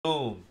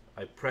Boom.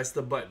 I pressed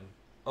the button.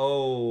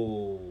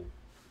 Oh.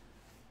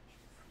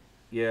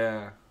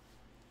 Yeah.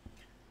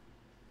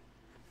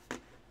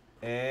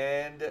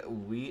 And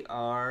we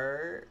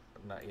are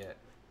not yet.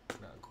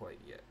 Not quite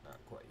yet. Not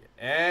quite yet.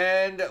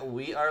 And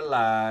we are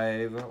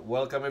live.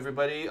 Welcome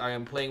everybody. I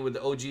am playing with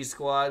the OG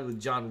squad with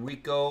John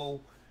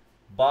Rico,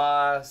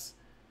 Boss,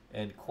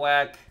 and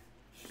Quack.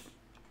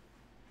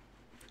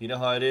 You know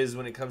how it is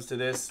when it comes to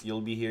this. You'll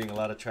be hearing a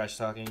lot of trash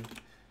talking.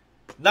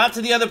 Not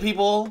to the other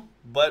people,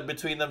 but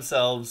between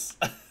themselves.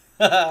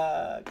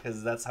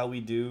 Because that's how we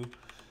do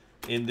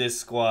in this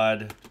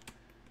squad.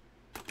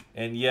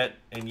 And yet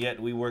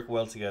we work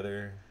well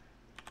together.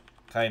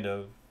 Kind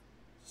of.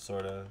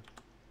 Sort of.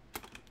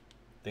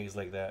 Things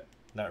like that.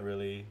 Not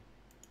really.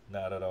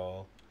 Not at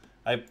all.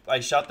 I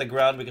shot the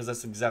ground because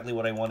that's exactly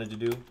what I wanted to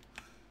do.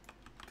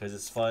 Because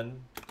it's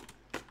fun.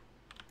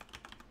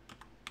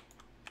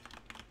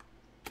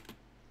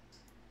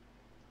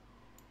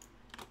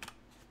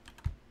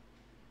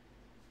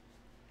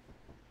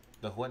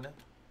 The what now?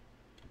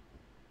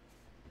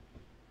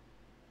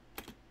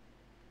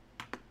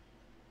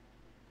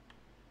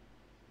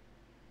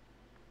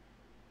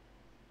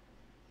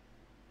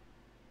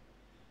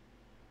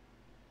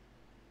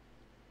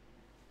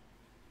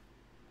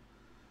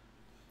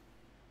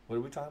 What are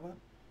we talking about?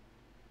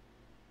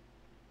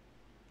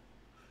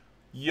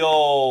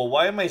 Yo,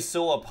 why am I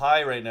so up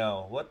high right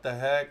now? What the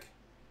heck?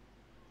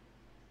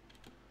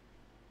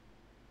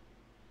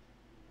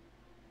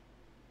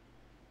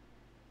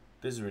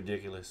 This is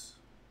ridiculous.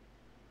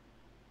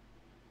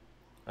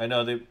 I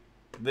know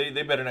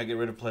they better not get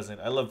rid of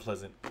Pleasant. I love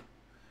Pleasant.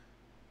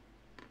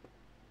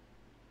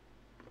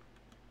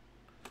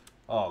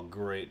 Oh,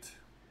 great.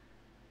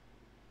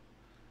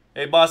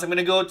 Hey, boss, I'm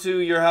gonna go to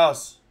your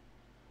house.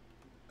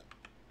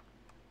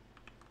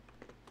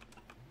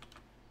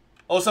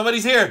 Oh,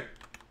 somebody's here.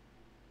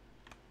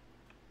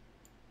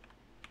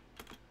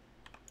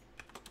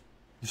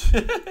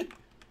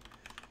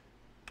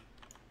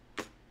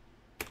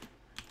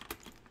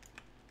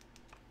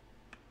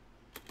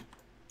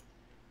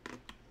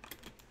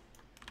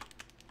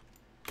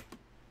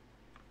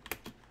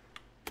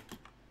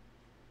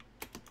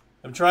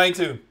 I'm trying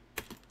to.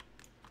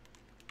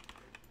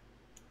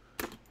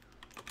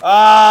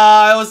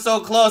 Ah, I was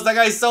so close. That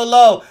guy's so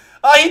low.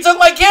 Oh, he took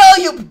my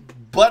kill, you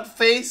butt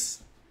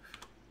face.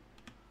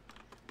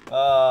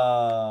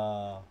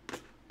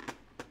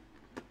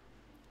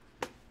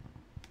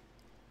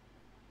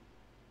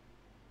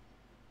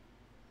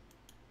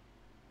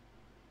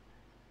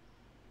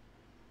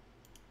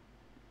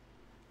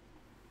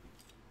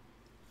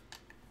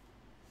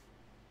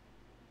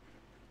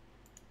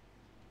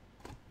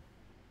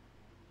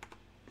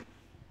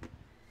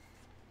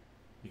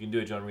 You can do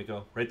it, John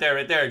Rico. Right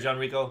there, John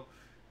Rico.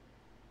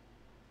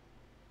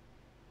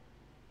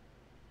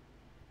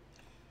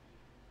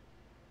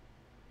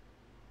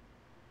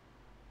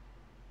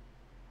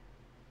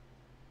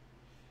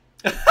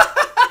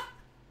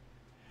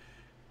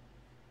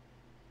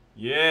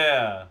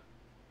 Yeah.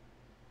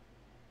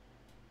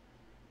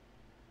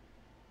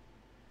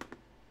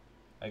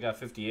 I got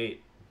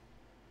 58.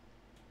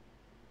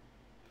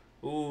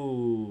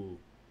 Ooh.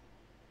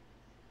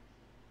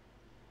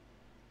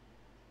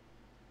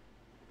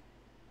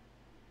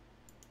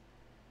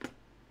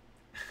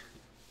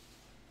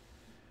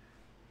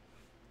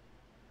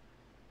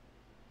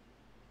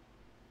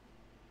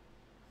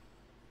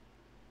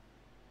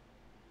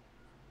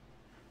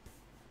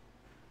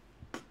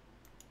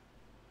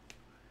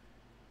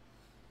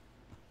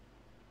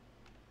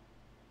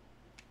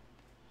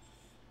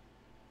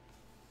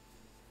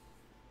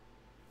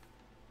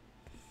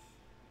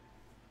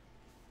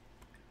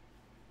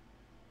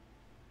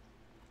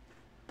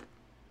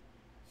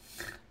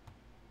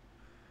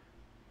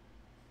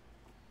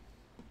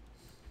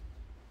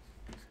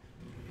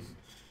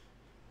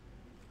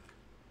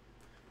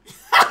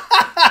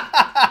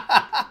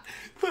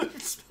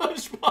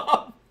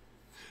 SpongeBob.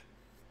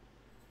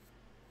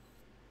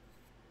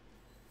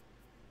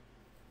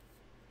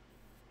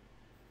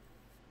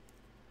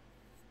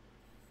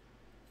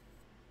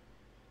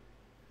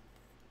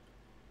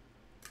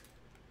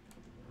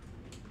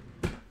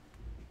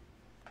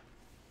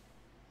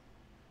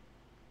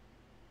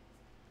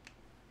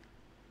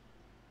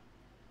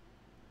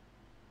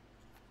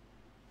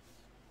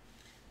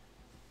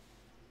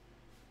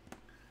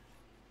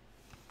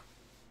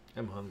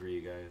 I'm hungry,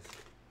 you guys.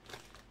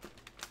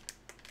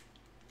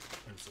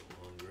 I'm so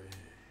hungry.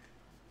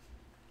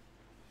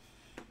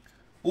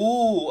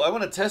 Ooh, I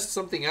want to test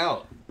something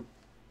out.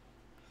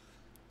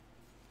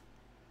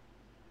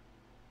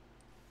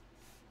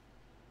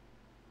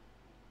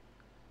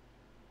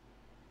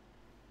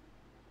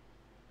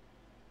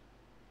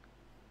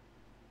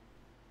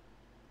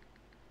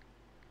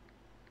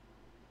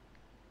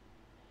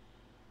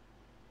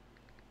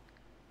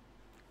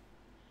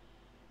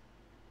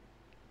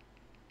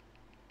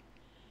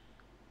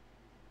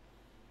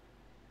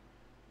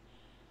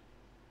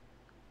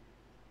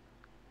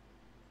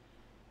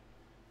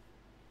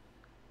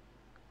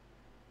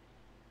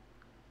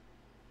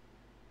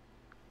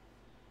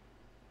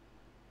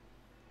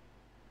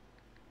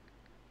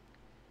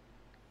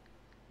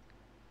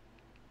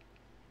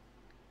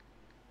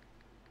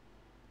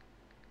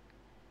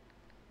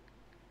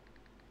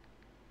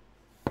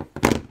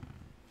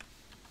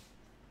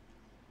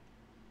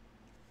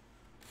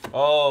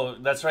 Oh,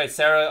 that's right.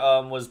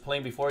 Sarah was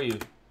playing before you.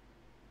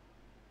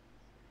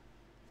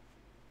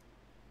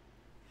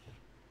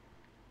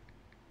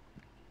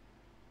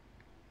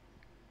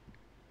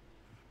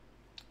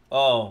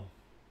 Oh.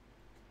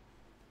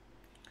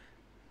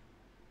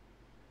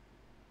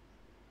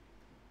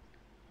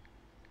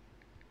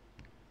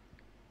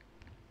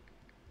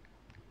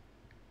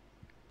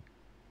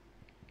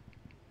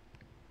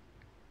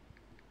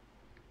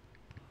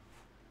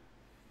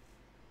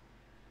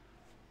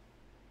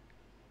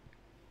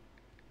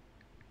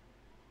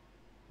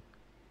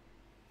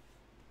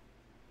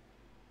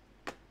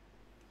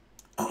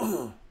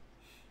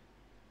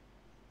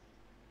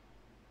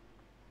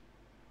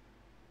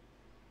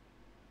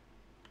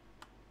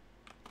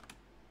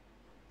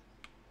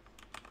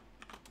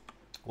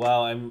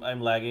 Wow,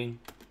 I'm lagging.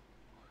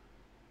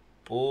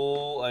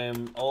 Oh, I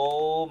am.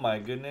 Oh my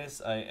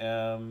goodness, I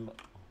am.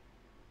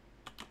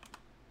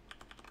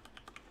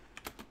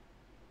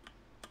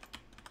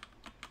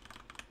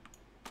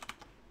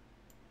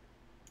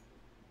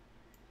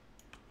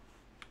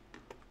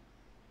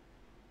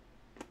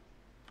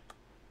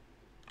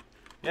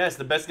 Yeah, it's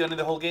the best gun in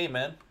the whole game,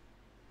 man.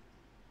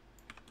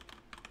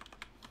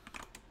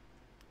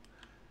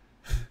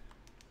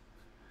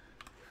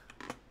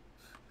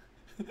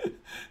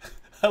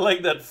 I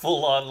like that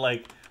full-on,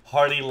 like,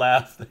 hearty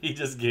laugh that he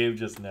just gave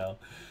just now.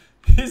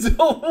 He's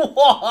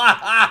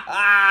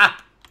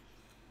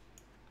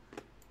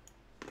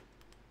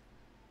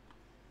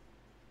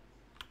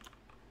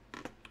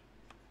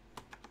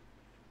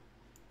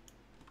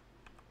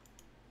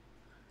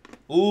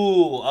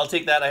Ooh, I'll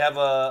take that. I have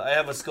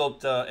a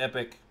scoped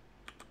epic.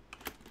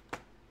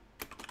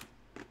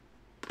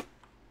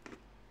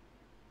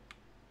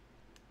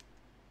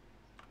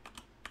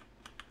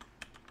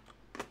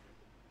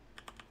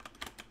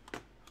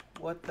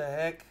 What the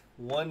heck?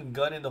 One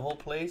gun in the whole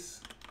place?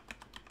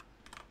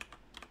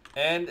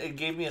 And it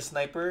gave me a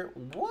sniper?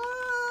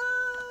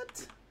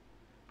 What?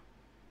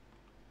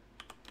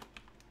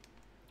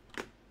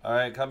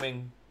 Alright,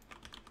 coming.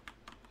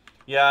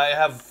 Yeah, I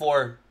have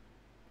 4.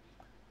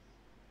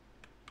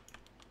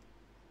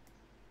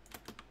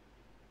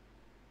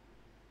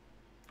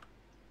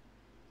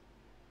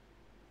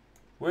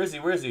 Where is he?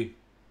 Where is he?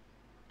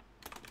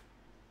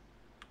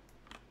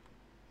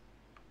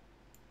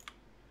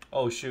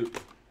 Oh, shoot.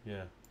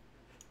 Yeah.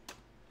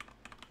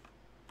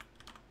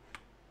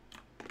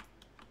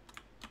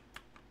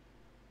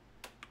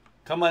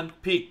 Come on,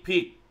 peek,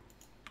 peek.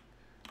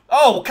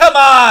 Oh, come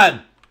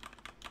on!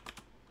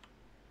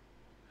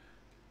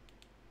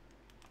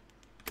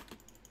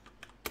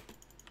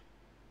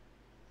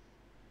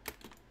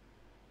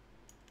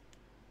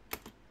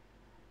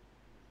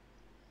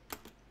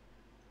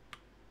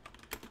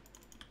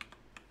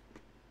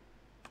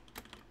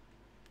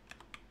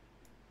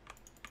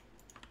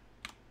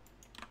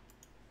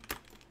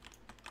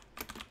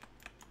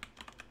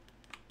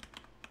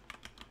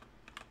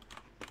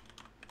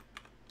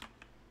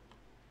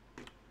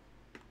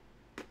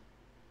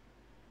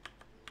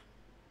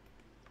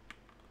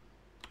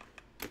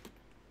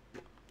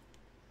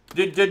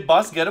 Did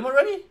boss get him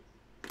already?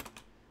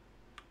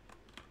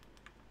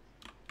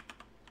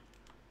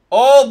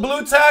 Oh,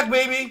 blue tack,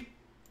 baby!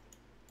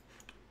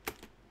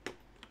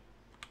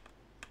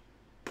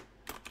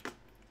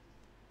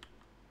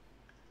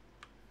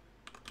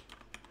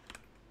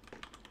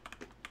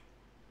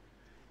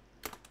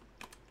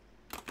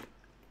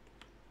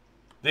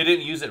 They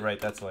didn't use it right,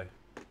 that's why.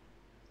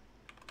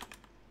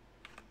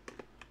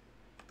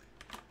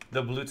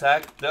 The blue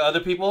tack, the other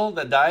people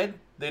that died,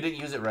 they didn't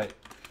use it right.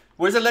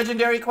 Where's the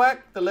legendary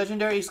quack? The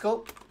legendary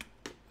scope?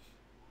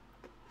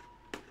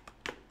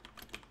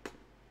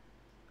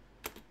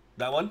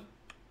 That one?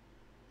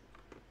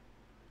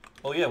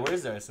 Oh yeah, where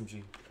is their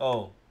SMG?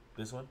 Oh,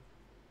 this one?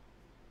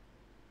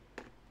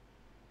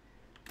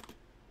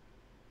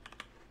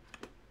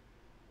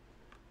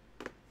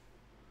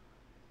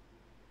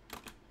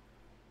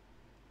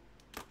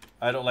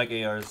 I don't like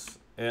ARs.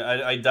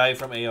 I die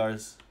from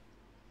ARs.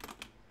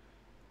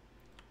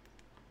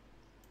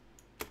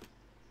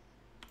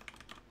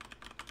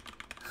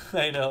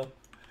 I know.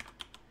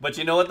 But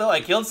you know what though? I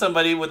killed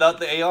somebody without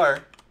the AR.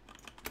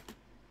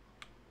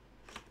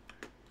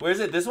 Where is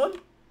it? This one?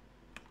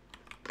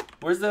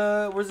 Where's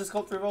the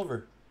scoped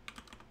revolver?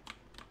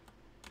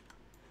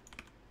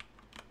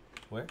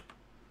 Where?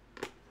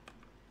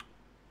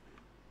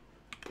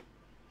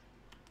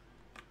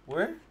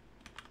 Where?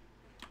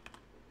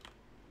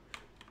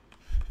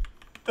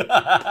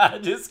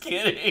 Just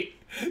kidding.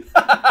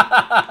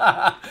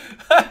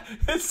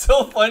 It's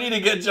so funny to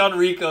get John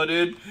Rico,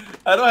 dude.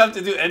 I don't have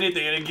to do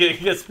anything and he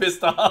gets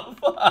pissed off.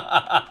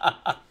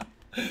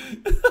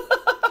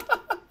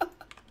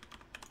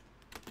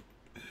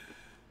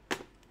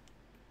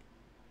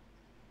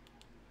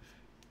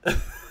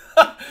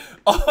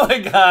 Oh my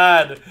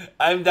god.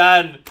 I'm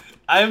done.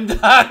 I'm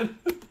done.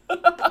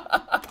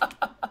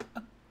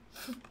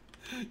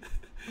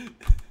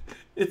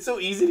 It's so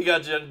easy to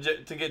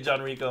get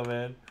John Rico,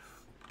 man.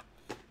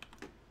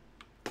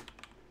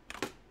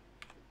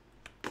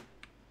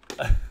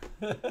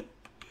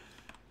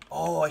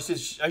 Oh, I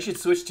should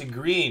switch to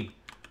green.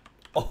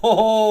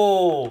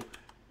 Oh,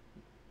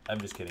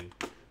 I'm just kidding.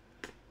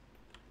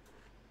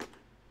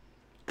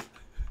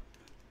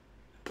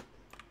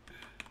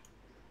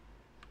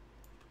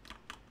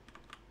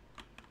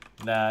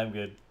 Nah, I'm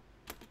good.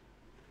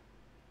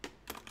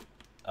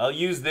 I'll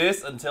use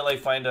this until I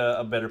find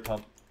a better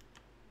pump.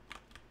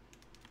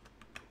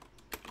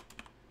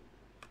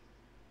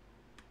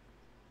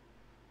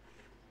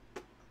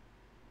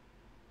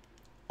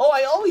 Oh,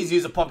 I always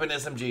use a pump in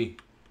SMG.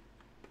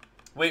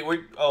 Wait,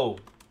 we're... Oh.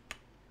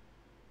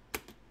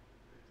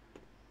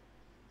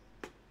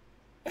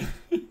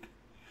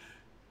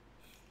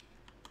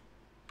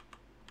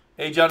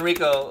 Hey, John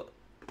Rico.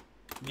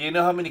 Do you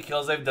know how many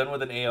kills I've done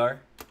with an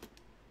AR?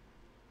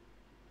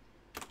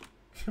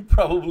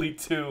 Probably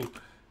 2.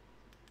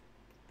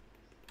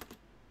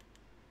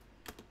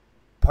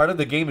 Part of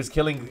the game is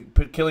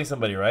killing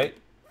somebody, right?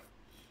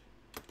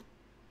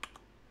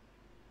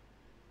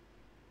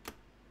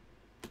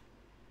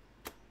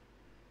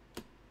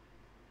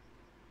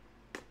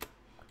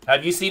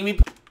 Have you seen me?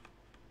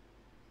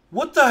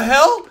 What the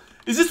hell?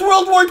 Is this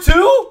World War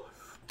II?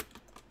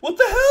 What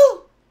the hell?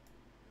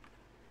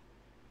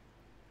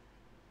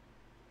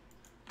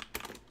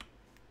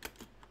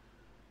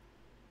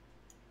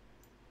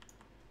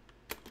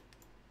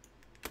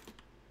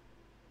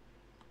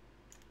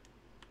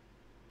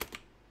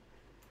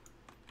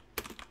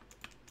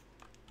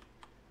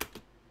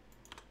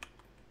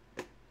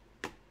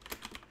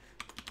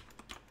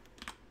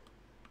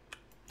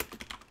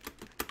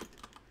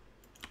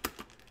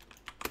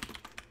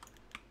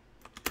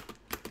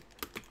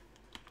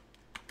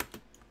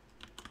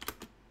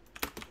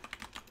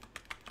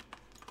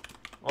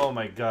 Oh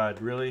my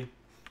god, really?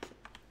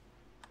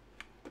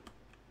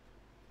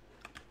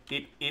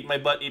 Eat my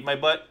butt, eat my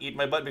butt, eat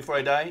my butt before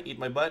I die. Eat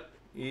my butt.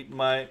 Eat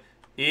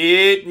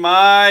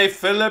my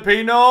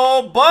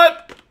Filipino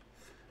butt.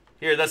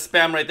 Here, that's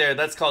spam right there.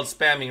 That's called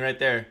spamming right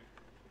there.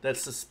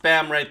 That's the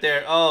spam right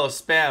there. Oh,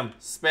 spam,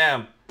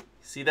 spam.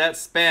 See that?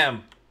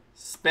 Spam.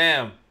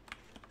 Spam.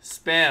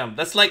 Spam.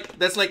 That's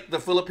like the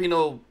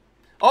Filipino.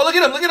 Oh, look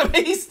at him. Look at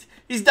him.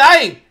 He's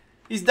dying.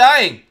 He's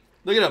dying.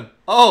 Look at him.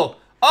 Oh.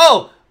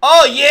 Oh.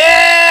 Oh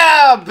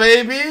yeah,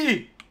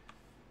 baby.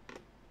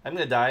 I'm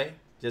gonna die.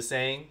 Just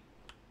saying.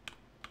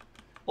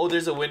 Oh,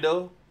 there's a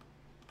window.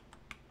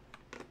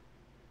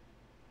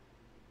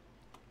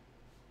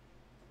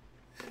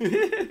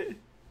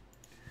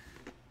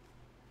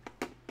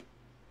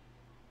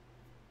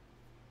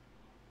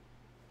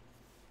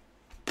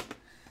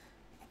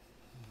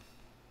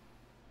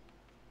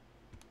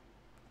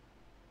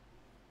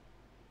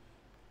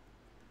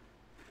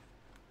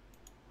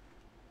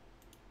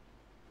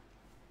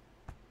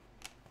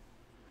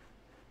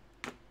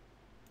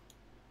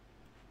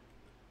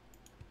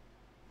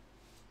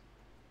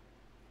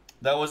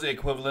 That was the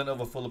equivalent of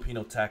a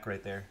Filipino tack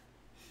right there.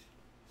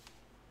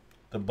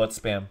 The butt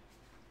spam.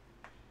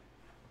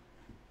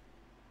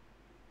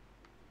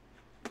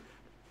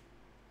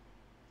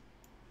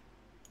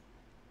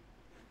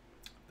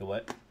 The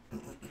what?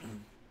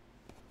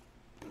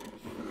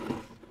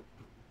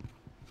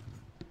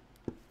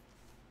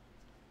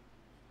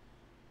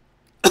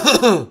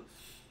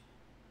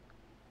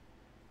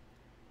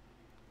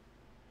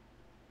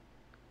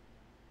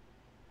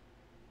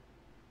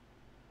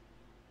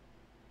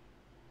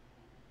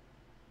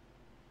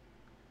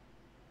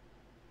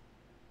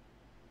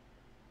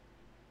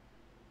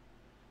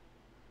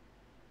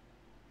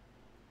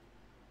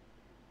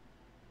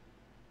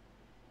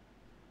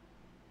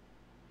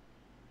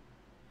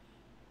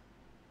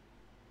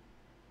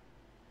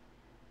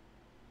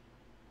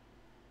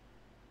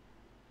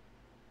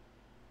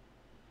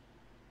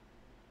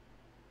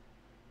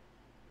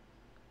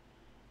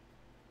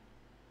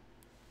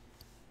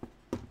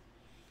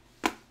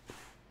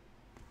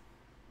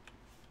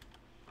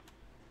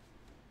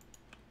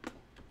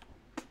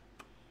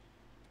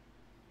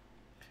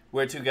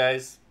 Where to,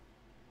 guys?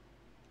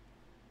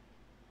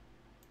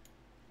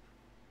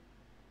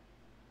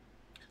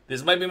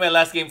 This might be my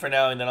last game for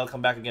now, and then I'll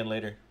come back again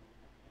later.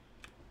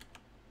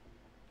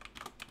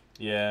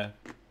 Yeah.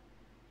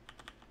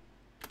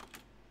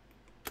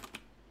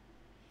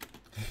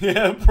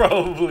 Yeah,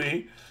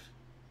 probably.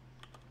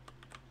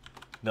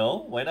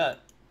 No? Why not?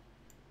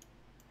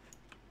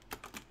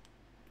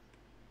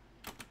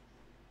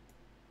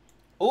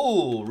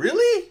 Oh,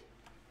 really?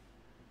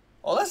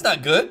 Oh, that's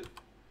not good.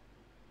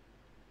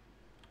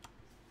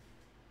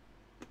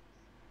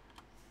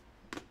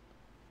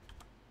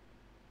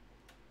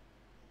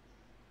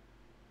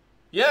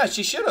 Yeah,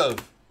 she should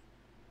have.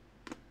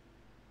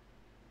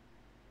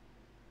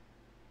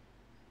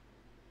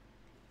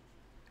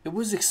 It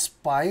was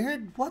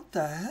expired? What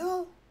the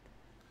hell?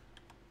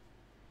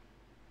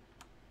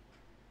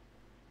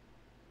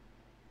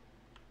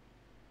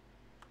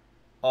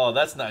 Oh,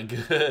 that's not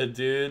good,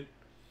 dude.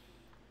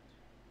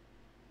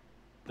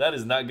 That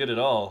is not good at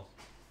all.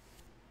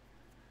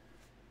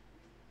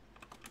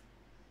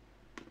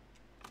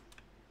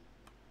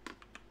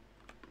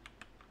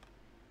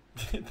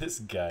 This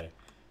guy.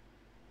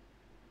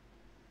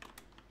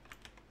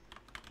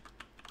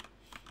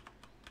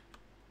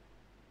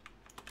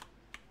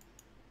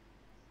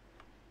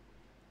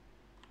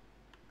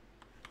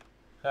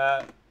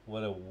 Ha,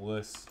 what a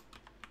wuss.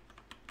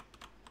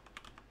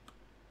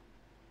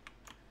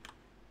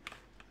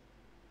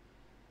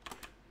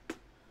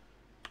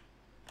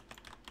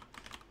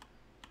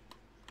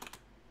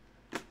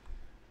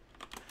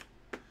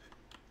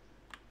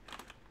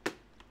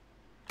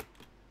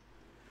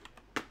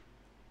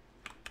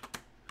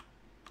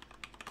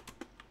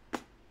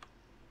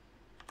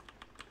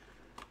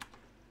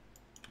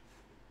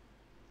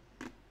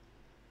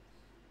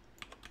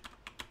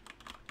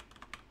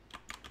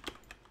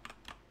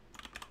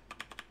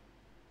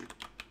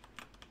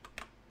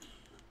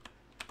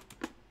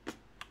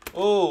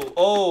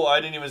 Oh, I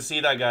didn't even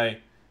see that guy.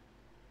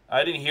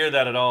 I didn't hear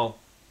that at all.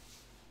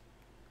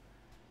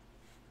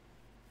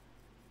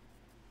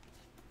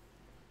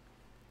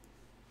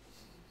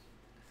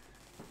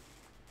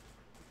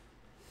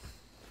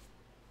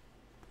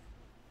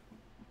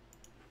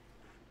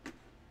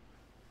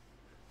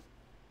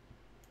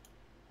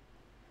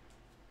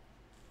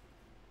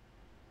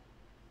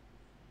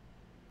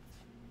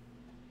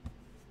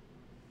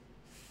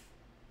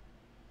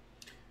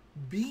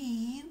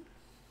 Bean?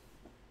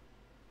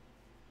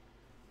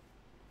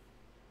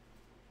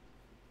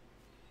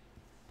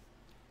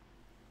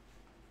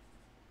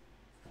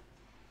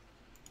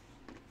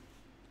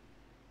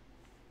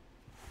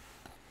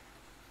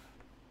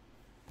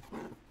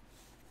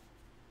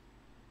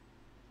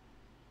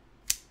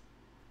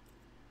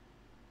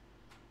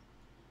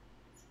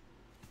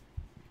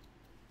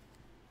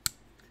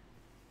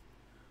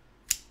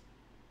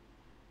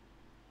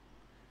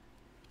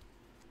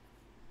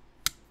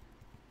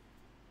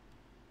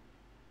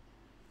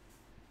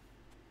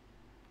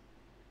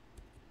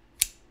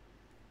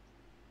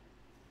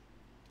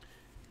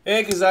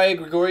 Hey, Kazaya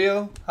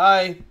Gregorio.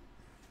 Hi.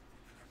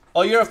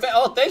 Oh, you're a fan.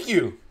 Oh, thank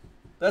you.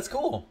 That's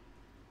cool.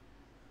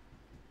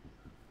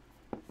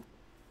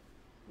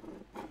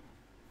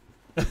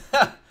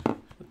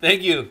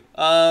 Thank you.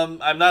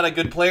 I'm not a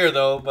good player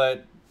though,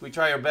 but we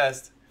try our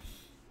best.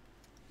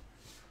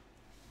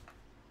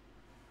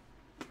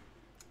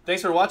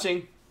 Thanks for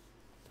watching.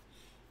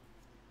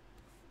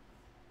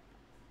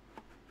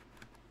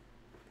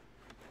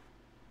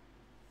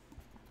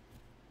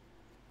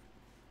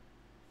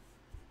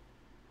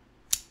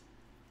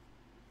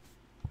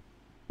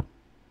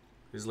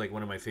 This is like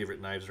one of my favorite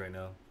knives right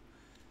now.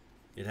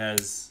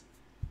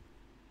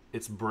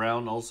 It's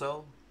brown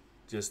also,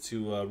 just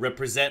to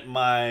represent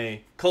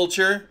my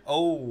culture.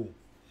 Oh,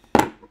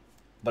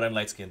 but I'm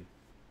light skinned.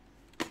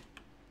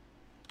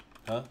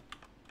 Huh?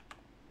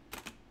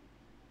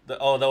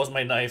 Oh, that was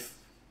my knife.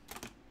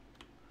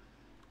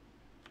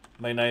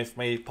 My knife,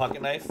 my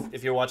pocket knife.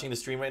 If you're watching the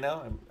stream right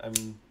now,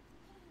 I'm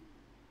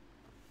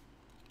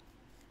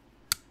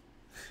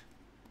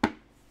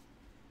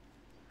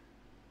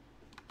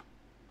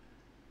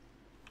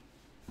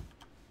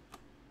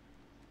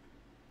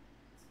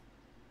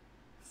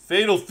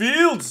Fatal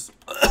Fields!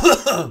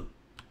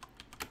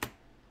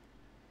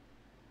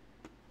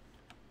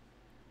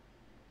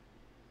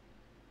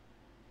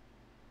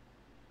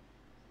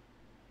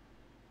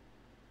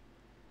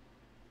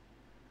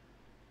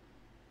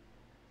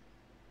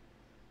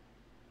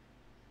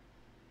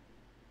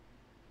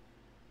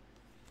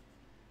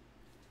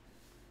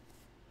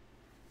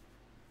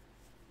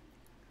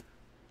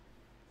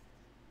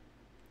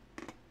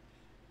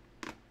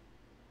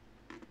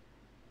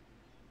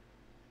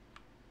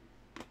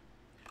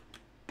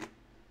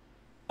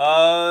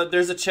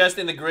 There's a chest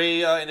in the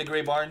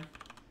gray barn.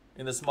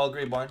 In the small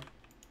gray barn.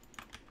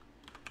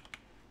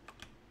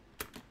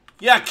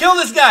 Yeah, kill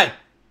this guy!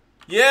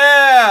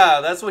 Yeah,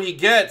 that's what he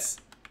gets.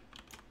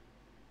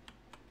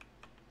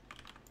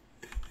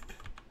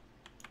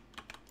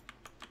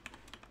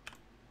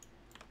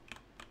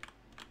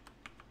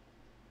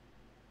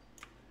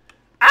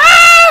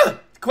 Ah!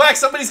 Quack,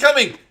 somebody's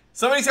coming!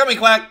 Somebody's coming,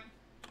 Quack!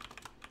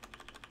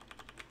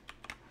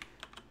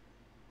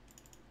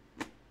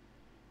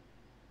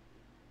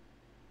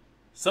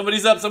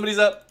 Somebody's up, somebody's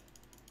up.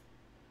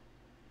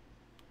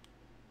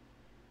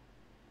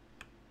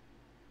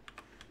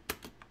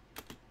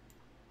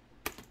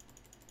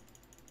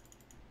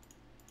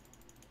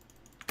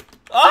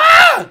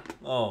 Ah!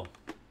 Oh.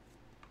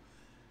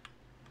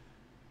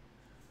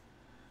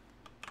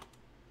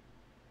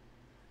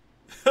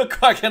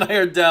 Quack and I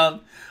are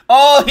down.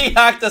 Oh, he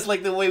hacked us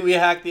like the way we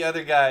hacked the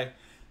other guy.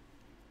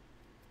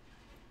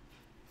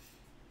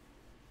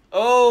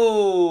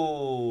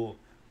 Oh.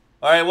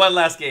 Alright, one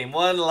last game.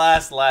 One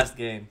last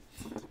game.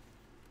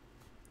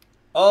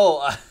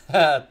 Oh,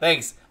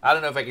 thanks. I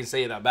don't know if I can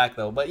say that back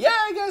though, but yeah,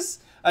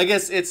 I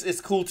guess it's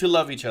cool to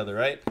love each other,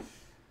 right?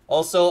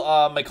 Also,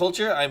 my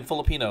culture, I'm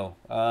Filipino.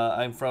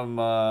 I'm from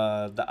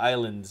the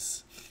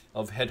islands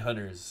of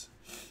headhunters.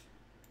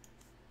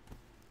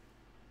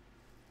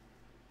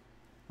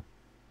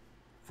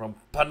 From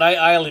Panay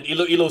Island,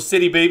 Iloilo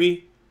City,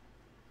 baby.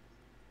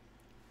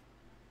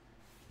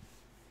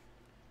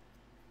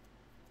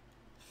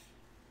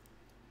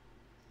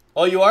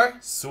 Oh, you are?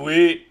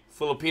 Sweet.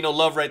 Filipino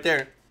love right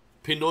there.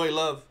 Pinoy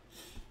love.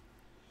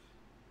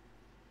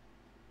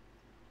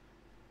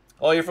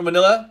 Oh, you're from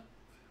Manila?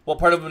 What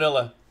part of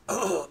Manila?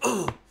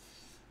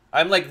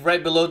 I'm like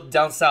right below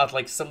down south,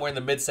 like somewhere in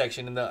the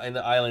midsection in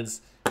the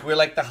islands. We're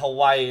like the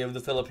Hawaii of the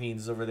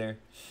Philippines over there.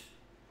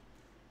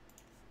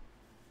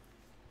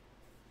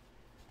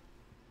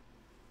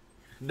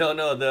 No,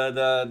 no,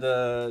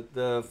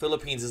 the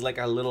Philippines is like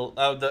a little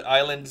the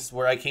islands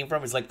where I came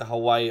from is like the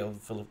Hawaii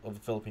of the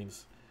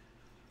Philippines.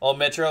 Oh,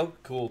 Metro,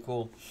 cool,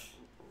 cool.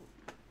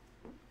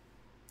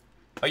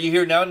 Are you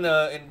here now in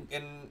the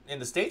in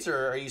the States,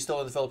 or are you still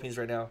in the Philippines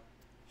right now?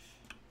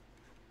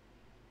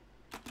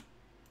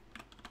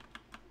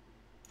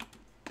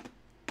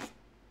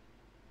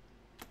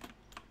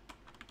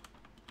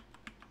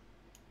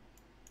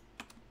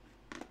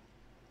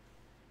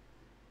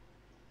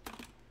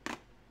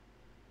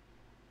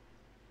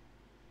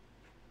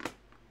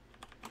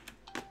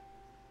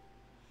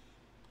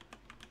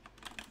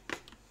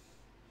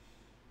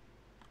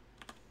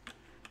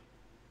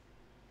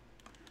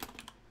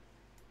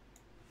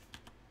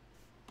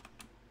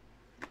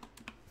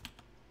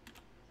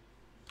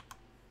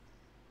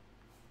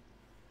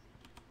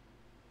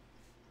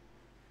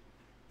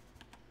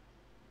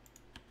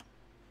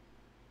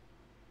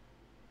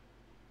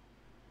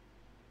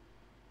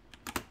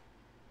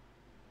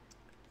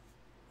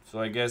 So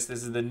I guess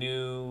this is the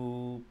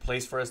new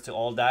place for us to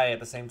all die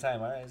at the same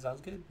time. All right, sounds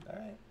good. All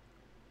right.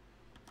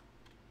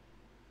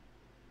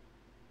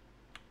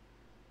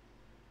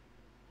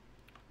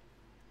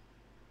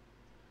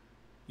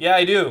 Yeah,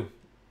 I do.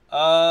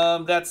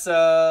 That's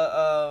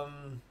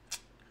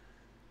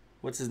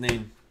what's his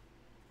name?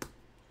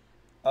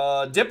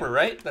 Dipper,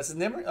 right? That's his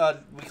name.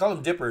 We call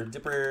him Dipper.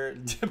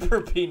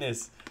 Dipper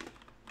penis.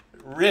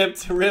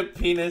 Ripped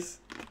penis.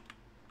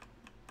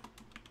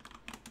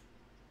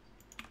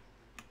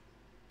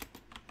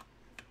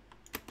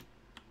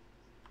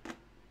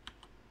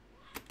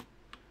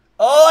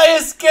 Oh, I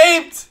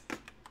escaped!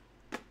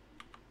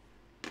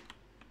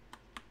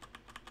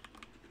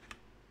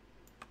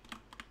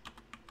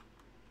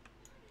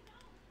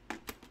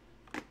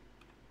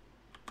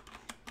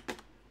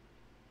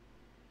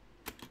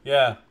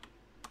 Yeah.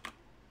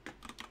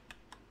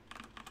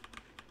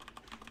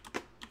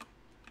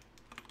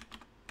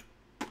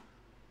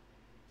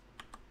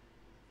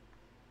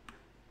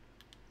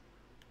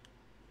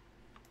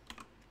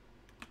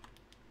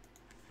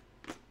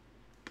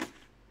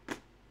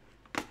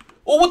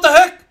 Oh, what the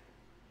heck?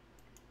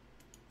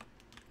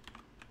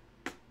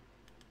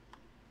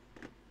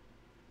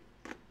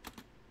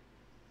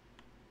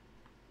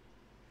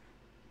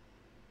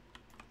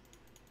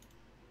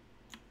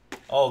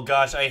 Oh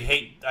gosh, I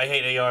hate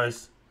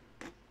ARs.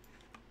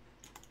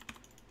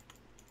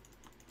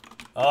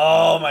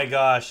 Oh my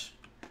gosh.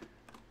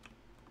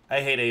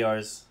 I hate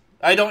ARs.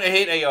 I don't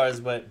hate ARs,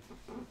 but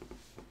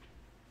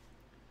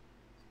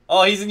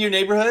oh, he's in your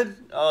neighborhood?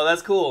 Oh,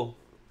 that's cool.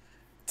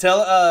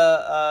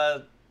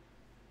 Tell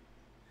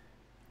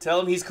tell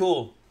him he's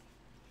cool.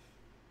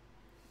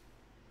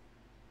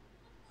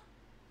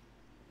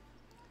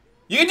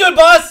 You can do it,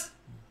 boss!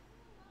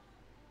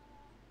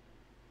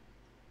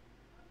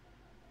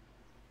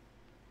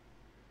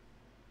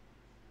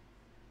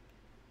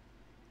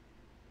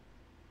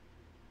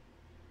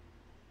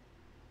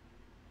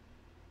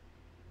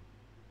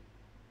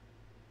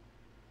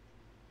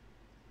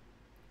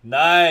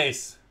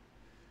 Nice.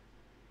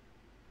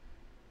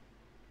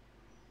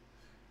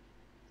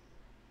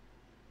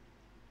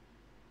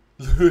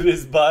 Loot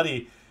his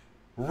body.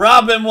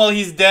 Rob him while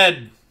he's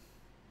dead.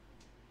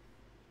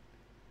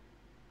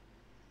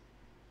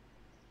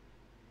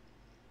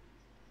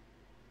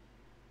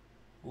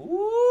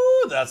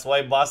 Ooh, that's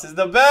why boss is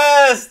the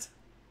best.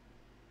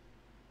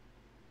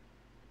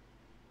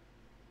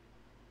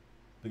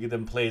 Look at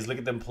them plays. Look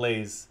at them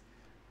plays.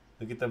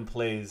 Look at them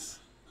plays.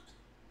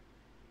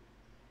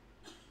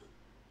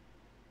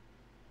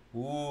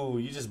 Ooh,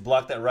 you just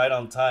blocked that right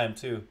on time,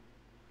 too.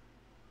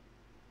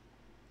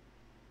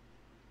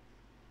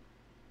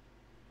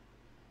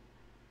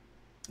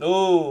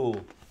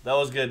 Ooh, that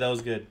was good. That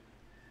was good.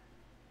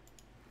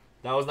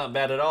 That was not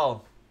bad at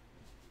all.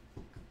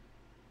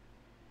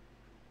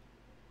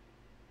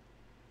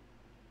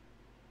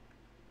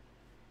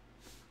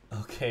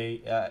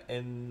 Okay,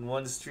 in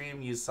one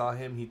stream you saw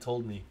him, he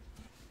told me.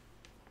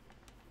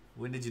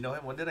 When did you know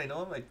him? When did I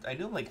know him? I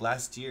knew him like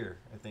last year,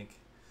 I think.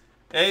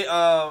 Hey,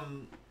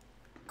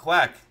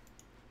 Quack.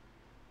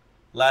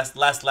 Last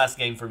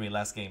game for me.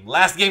 Last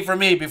game for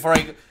me before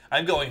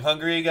I'm going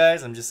hungry,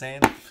 guys. I'm just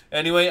saying.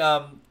 Anyway,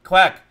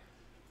 Quack.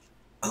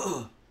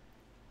 How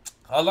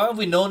long have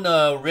we known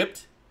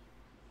Ripped?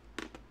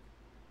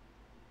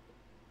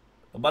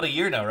 About a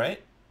year now,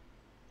 right?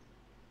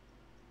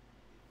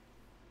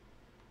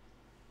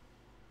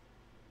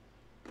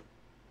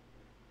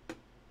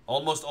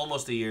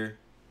 Almost a year.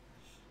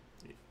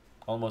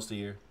 Almost a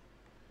year.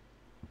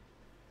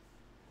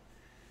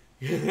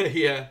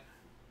 Yeah.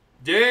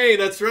 Dang,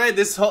 that's right.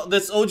 This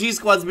OG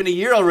squad's been a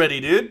year already,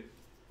 dude.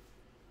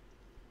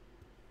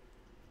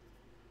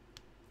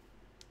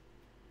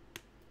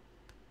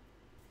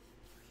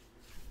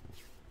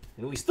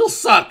 And we still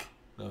suck.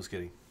 No, I was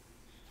kidding.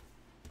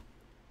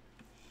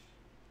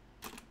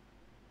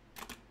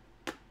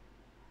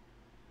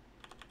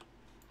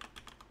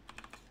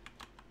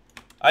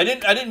 I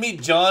didn't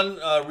meet John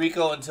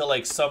Rico until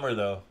like summer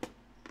though.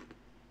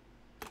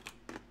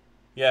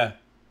 Yeah.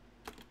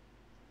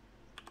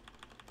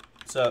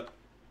 What's up?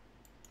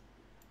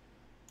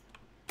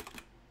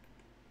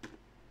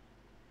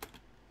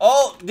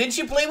 Oh, didn't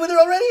you play with her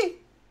already?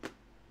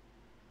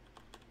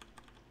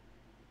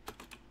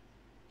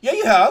 Yeah,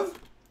 you have.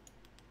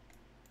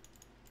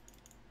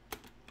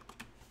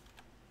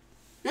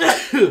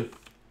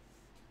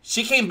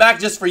 She came back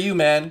just for you,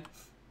 man.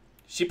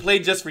 She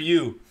played just for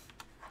you.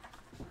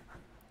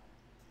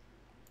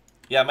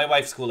 Yeah, my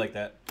wife's cool like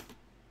that.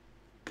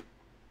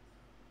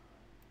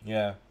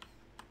 Yeah.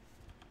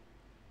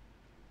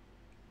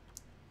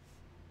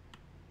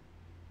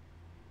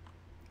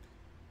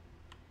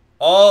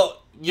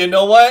 Oh, you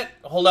know what?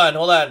 Hold on,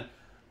 hold on.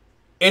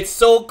 It's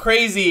so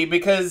crazy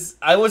because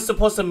I was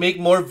supposed to make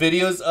more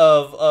videos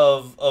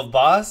of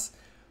Boss,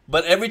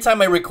 but every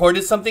time I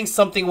recorded something,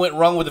 something went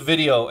wrong with the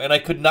video and I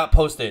could not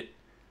post it.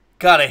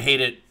 God, I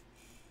hate it.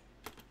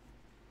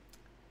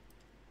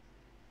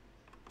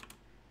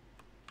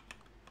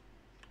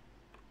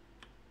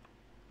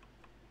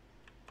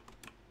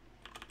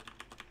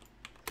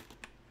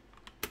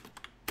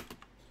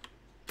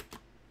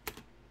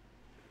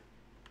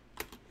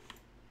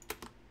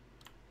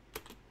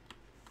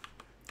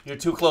 You're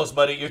too close,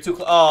 buddy. You're too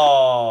close.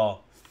 Oh.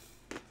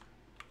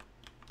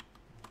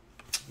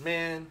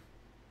 Man.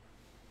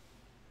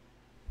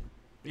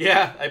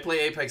 Yeah, I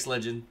play Apex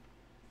Legend.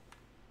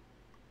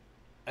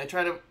 I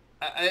try to...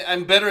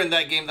 I'm better in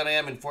that game than I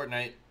am in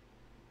Fortnite.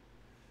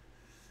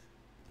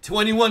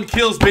 21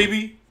 kills,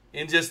 baby!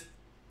 In just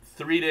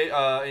 3 days,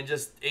 in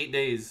just 8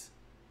 days.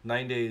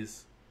 9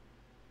 days.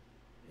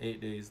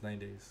 8 days, 9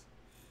 days.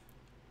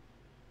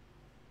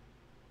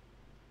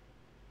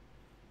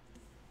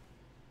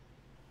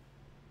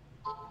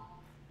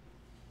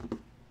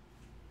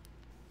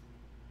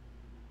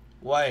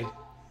 Why?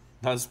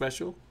 Not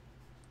special?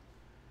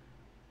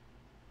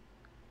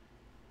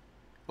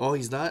 Oh,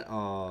 he's not?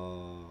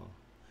 Oh.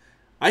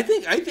 I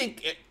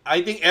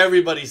think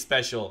everybody's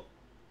special.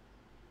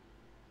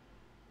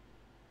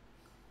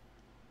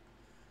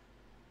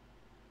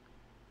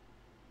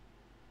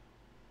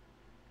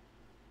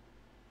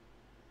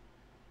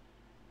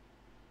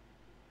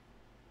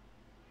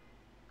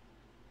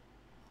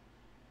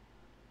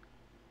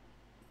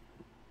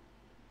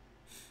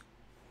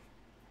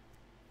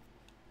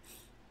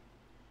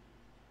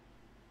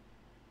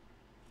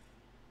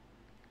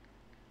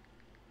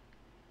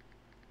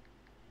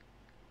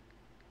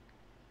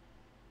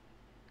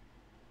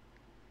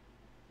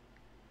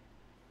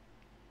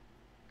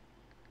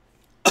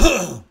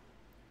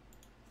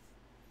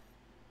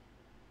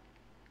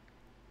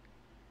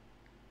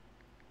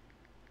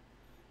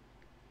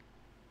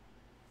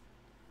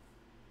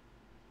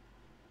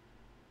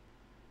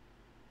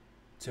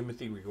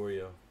 Timothy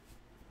Gregorio.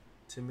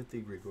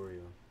 Timothy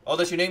Gregorio. Oh,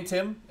 that's your name,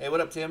 Tim? Hey,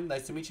 what up, Tim?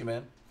 Nice to meet you,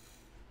 man.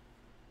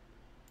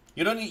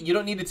 You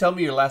don't need to tell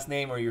me your last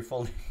name or your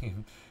full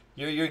name.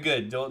 You're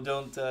good. Don't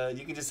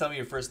you can just tell me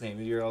your first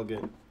name. You're all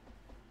good.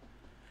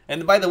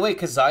 And by the way,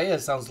 Kazaya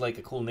sounds like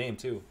a cool name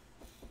too.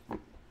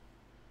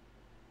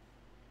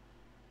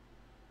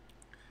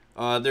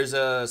 There's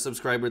a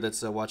subscriber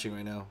that's watching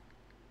right now.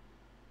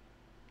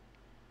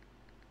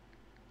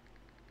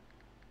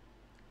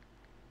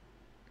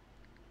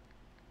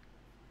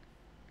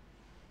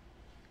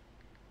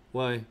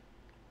 Why?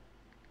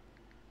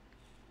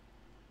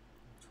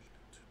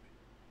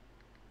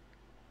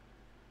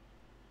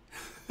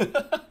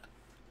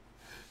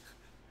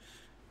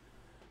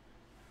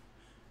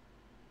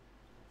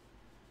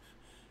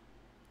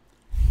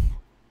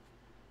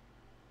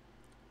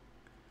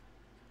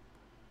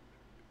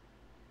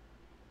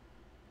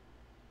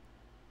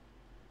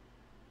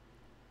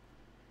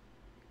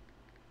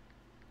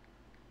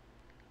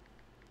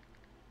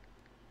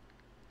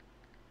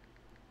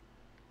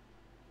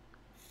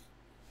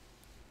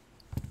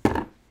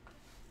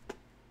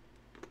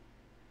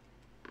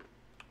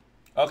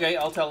 Okay,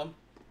 I'll tell him.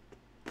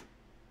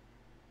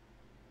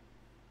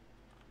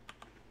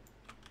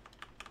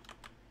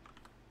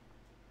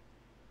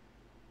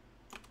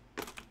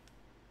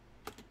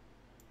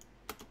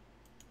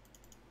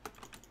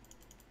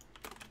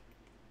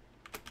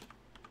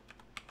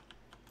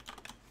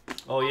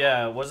 Oh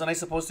yeah, wasn't I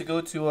supposed to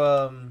go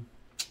to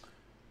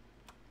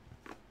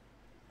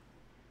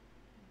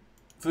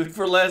Food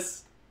for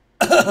Less?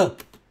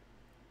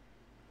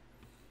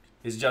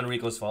 It's John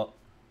Rico's fault.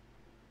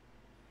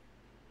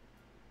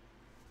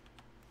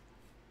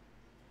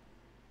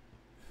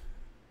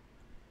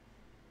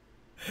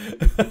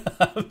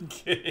 I'm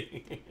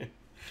kidding.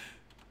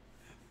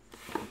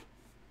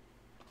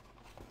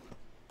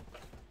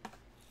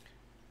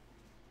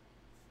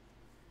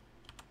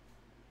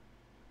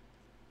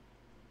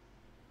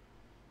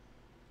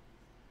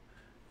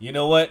 You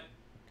know what?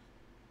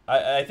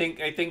 I think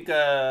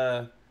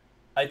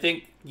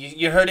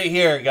you heard it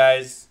here,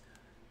 guys.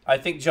 I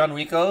think John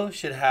Rico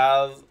should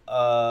have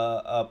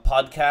a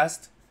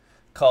podcast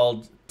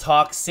called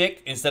Talk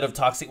Sick instead of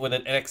Toxic with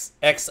an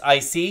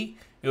X-I-C.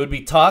 It would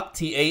be Talk,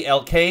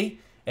 T-A-L-K,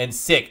 and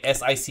Sick,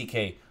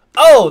 S-I-C-K.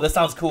 Oh, that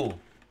sounds cool.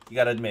 You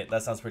gotta admit,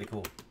 that sounds pretty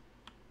cool.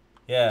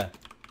 Yeah.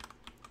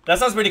 That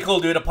sounds pretty cool,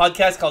 dude. A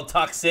podcast called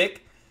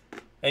Toxic.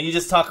 And you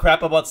just talk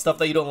crap about stuff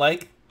that you don't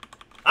like.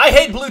 I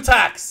hate blue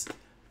tax.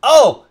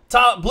 Oh,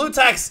 blue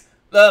tax,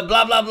 blah,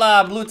 blah,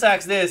 blah. Blue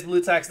tax this,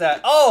 blue tax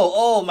that.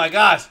 Oh my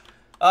gosh.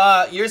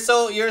 You're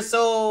so,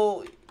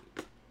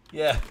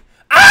 yeah.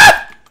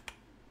 Ah!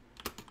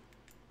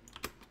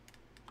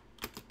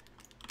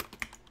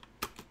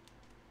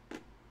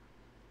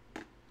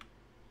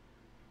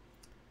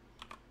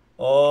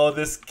 Oh,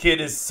 this kid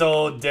is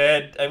so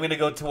dead. I'm gonna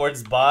go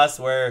towards boss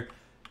where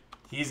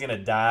he's gonna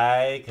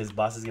die because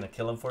boss is gonna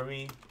kill him for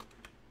me.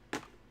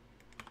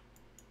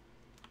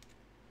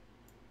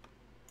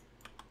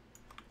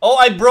 Oh,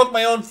 I broke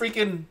my own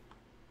freaking...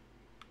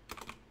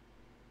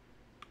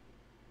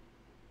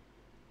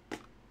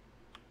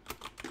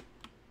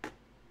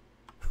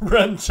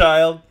 Run,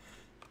 child.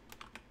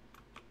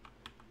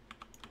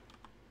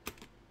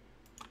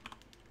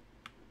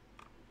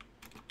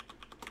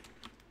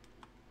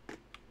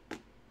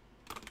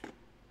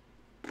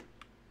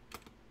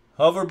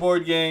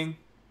 Hoverboard gang.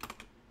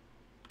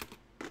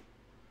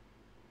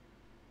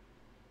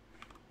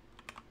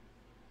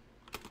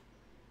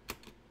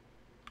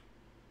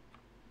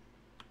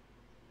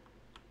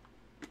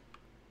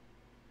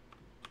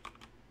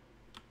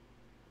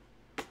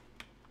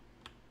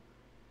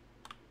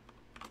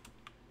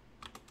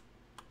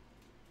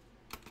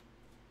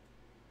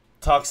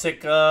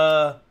 Toxic, You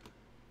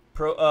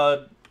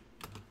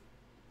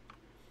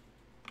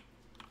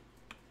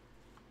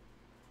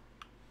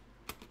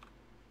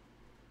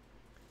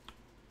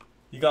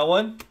got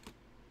one?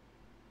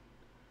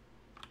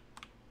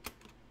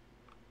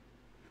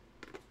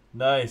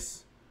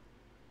 Nice.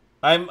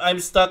 I'm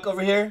stuck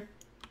over here.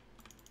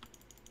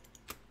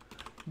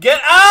 Get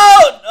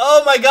out!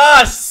 Oh my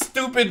gosh,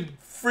 stupid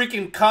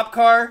freaking cop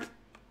car.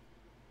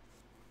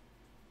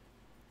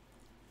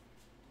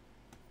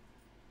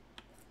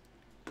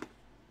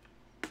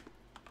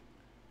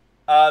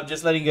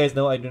 Just letting you guys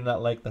know I do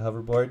not like the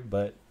hoverboard,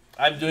 but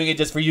I'm doing it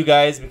just for you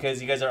guys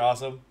because you guys are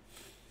awesome.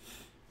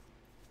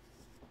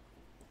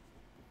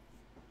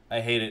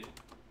 I hate it.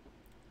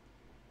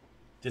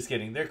 Just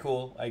kidding. They're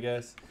cool, I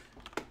guess.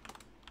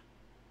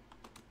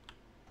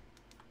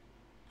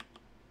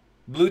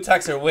 Blue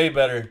tacks are way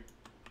better.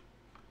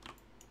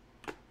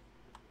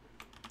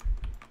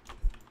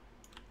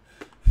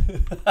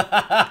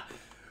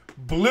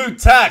 Blue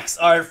tacks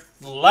are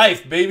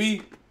life,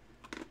 baby.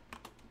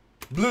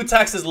 Blue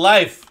tacks is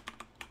life.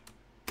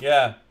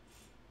 Yeah.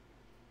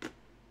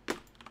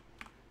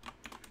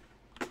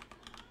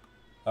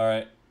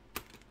 Alright.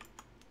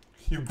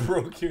 You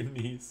broke your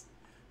knees.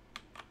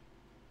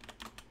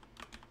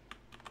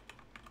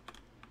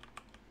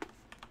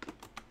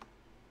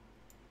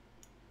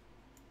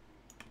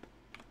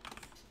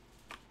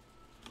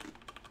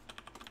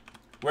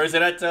 Where is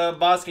it at,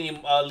 boss? Can you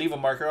leave a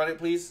marker on it,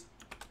 please?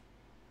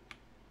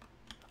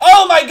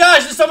 Oh my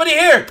gosh, there's somebody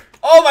here!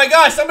 Oh my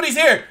gosh, somebody's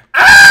here!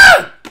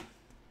 Ah!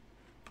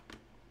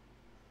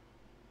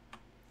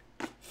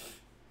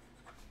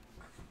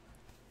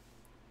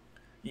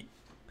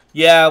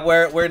 Yeah,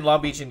 we're in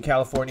Long Beach in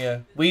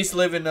California. We used to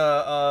live in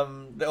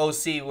the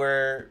OC,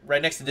 we're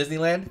right next to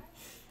Disneyland.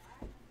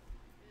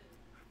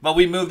 But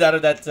we moved out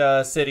of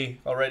that city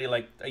already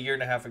like a year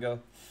and a half ago.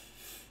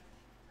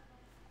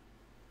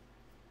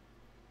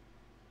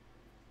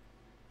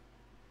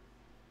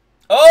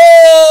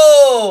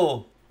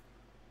 Oh!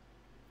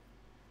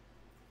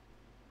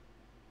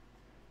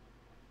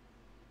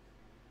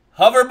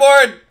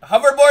 Hoverboard!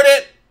 Hoverboard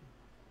it!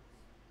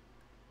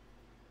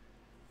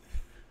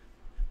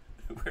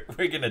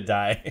 We're gonna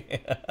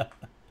die.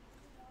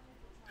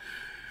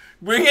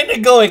 We're gonna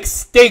go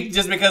extinct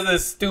just because of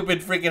this stupid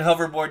freaking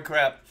hoverboard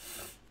crap.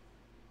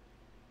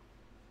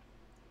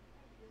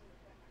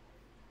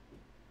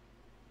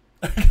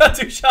 I got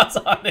 2 shots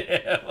on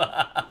him.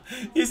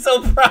 He's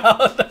so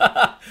proud.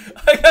 I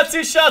got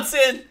 2 shots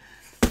in.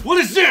 What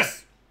is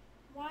this?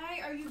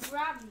 Why are you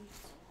grabbing me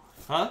so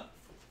Huh? hard?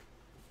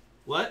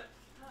 What?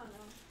 I don't know.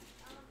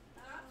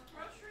 That's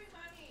grocery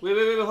money.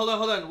 Wait, hold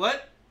on.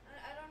 What?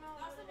 I don't know.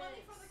 That's What the it money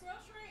is. for the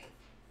groceries.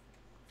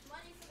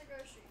 Money for the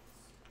groceries.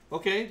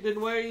 Okay, then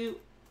why are you...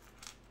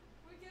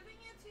 We're giving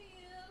it to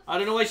you. I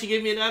don't know why she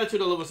gave me an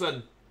attitude all of a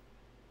sudden.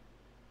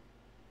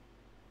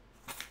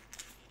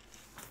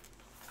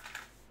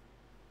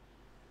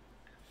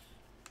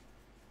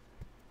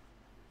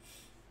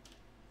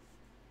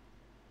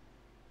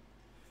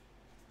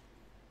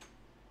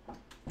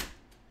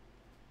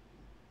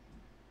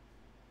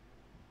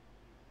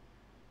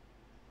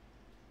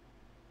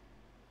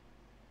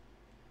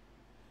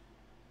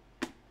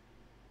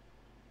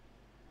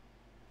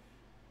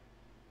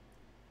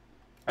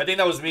 I think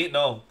that was me.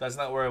 No, that's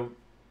not where I...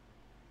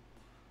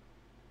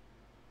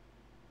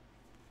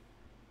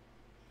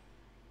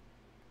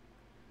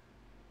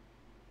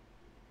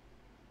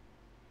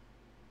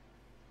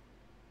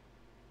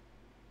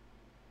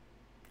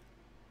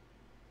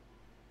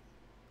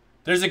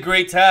 There's a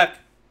great tack.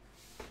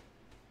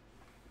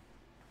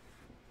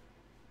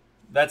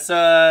 That's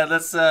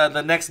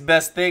the next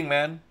best thing,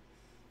 man.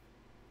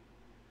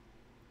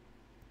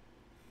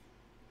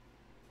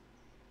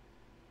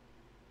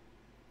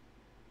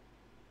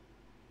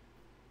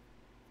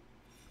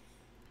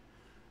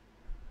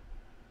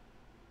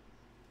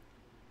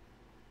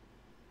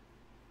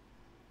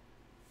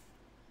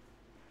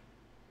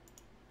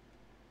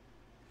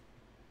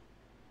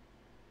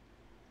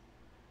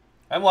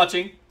 I'm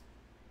watching.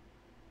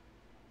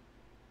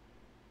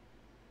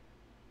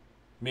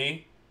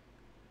 Me?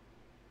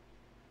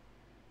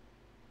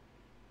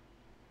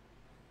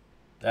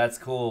 That's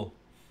cool.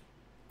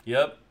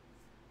 Yep.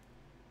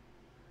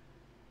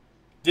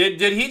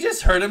 Did he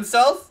just hurt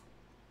himself?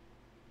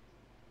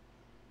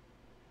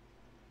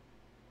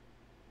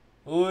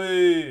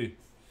 Oi.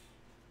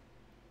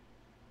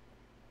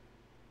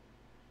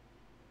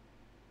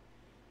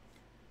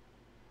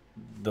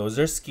 Those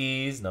are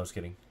skis. No, I was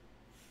kidding.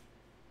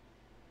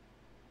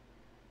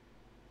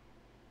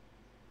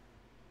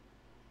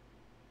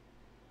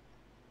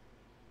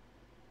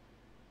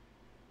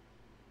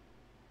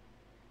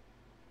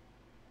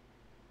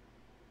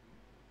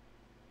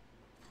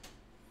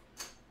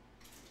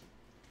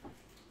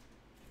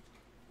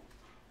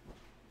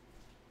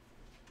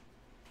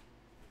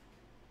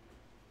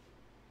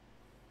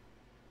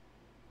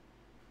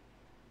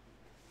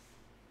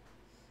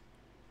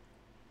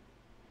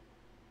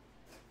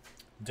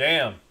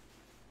 Damn.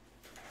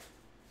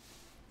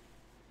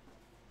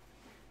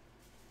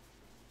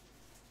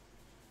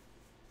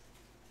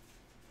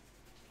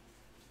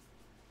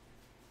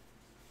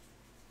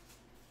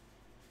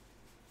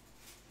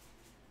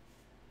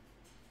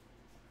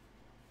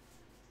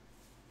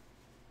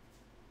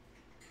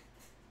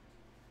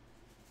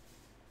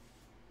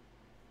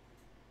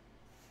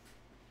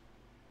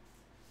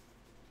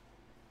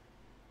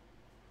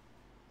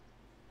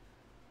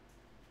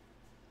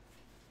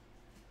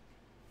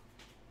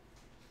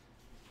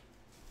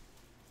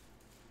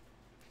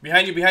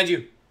 Behind you, behind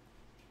you.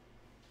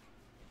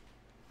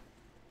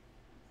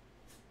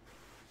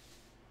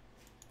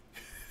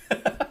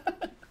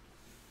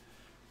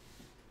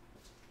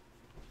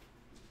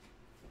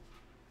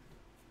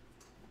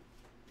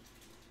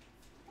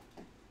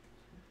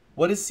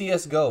 What is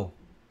CSGO?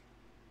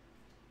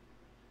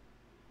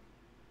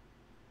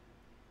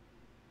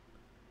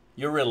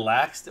 You're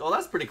relaxed? Oh,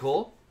 that's pretty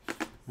cool.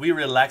 We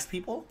relax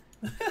people?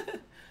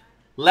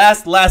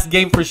 Last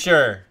game for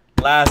sure.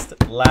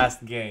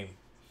 Last game.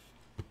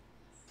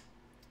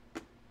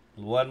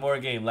 One more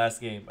game, last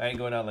game. I ain't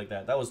going out like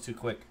that. That was too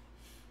quick.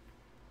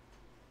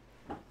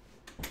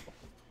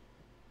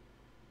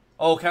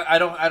 Oh, I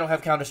don't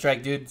have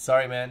Counter-Strike, dude.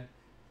 Sorry, man.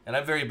 And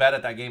I'm very bad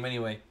at that game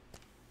anyway.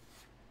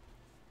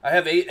 I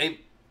have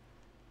eight.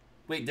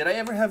 Wait, did I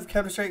ever have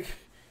Counter-Strike?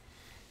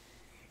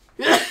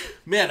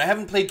 Man, I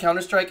haven't played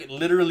Counter-Strike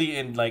literally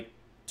in like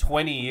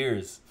 20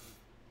 years.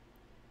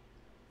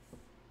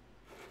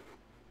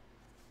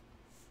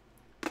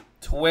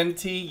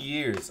 20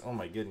 years. Oh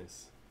my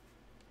goodness.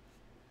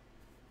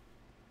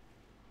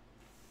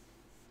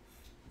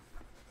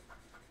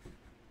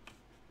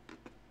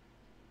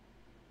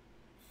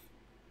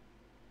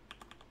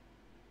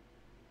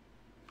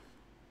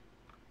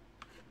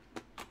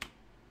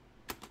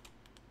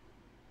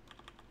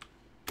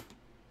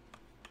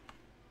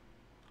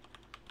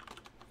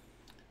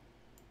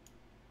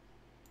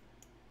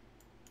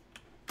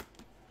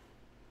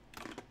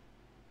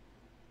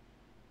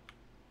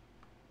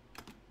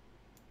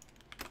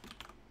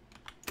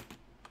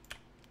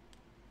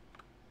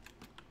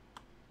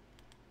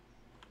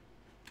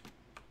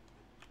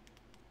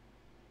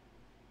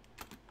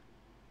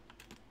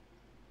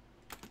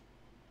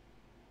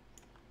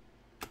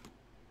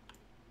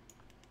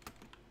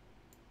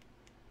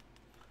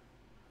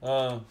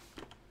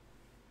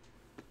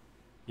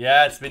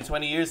 Yeah, it's been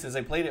 20 years since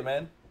I played it,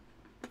 man.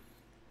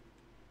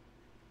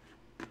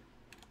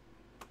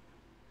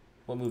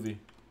 What movie?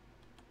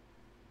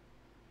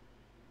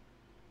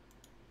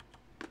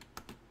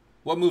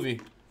 What movie?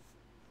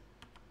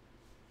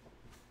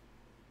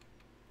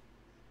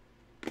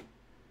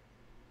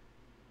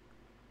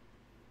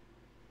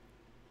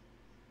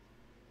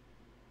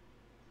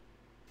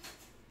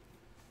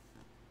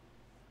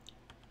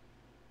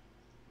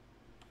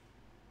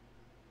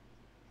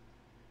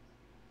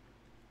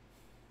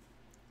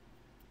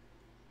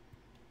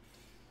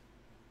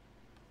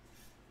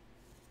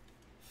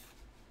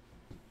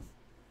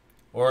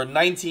 Or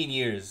 19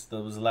 years.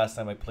 That was the last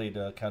time I played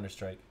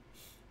Counter-Strike.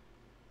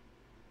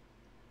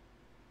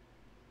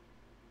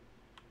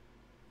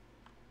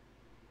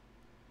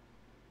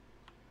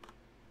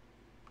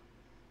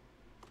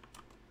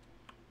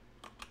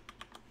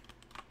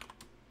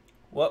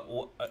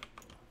 What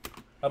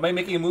am I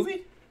making a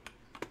movie?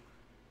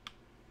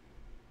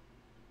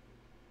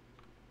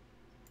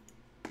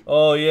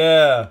 Oh,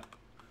 yeah.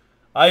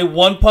 I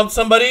one-pumped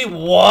somebody?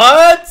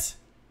 What?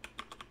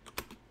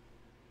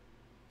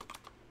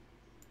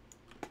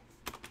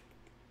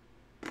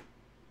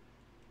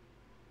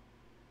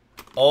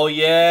 Oh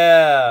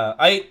yeah.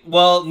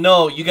 Well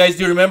no, you guys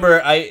do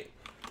remember I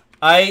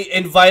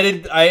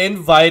invited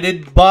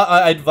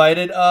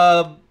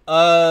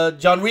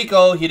John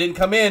Rico, he didn't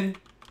come in.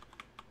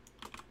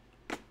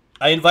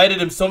 I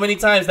invited him so many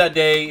times that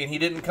day, and he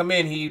didn't come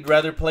in. He'd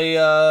rather play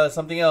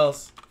something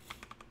else.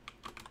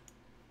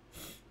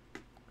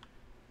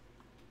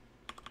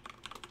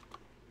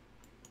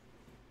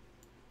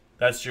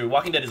 That's true.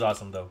 Walking Dead is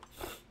awesome, though.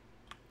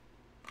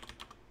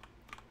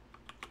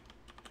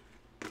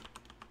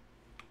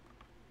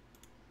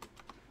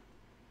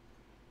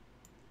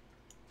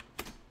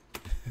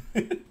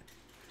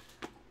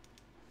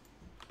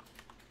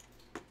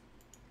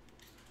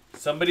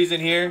 Somebody's in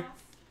here.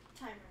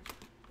 Timer.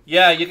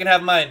 Yeah, you can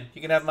have mine.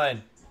 You can have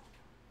mine.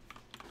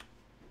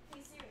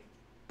 Hey Siri.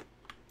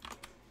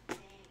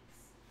 Thanks.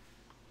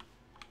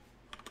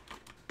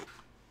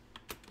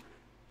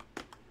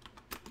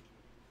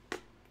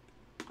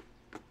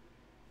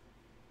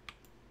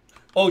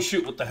 Oh,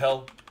 shoot. What the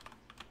hell?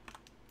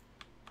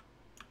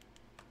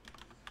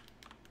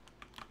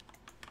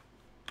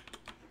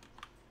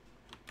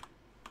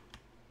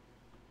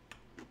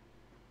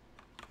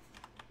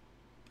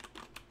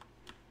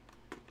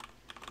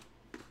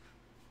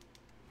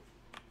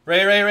 Right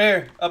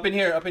here. Up in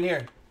here, up in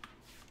here.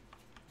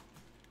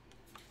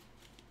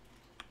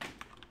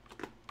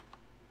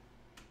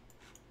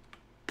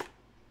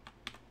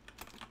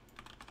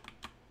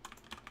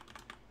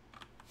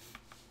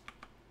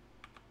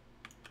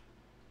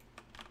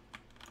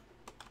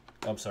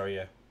 I'm sorry,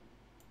 yeah.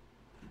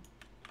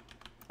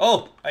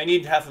 Oh, I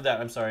need half of that.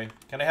 I'm sorry.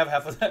 Can I have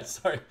half of that?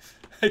 Sorry.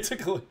 I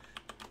took away.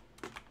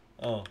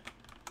 Oh.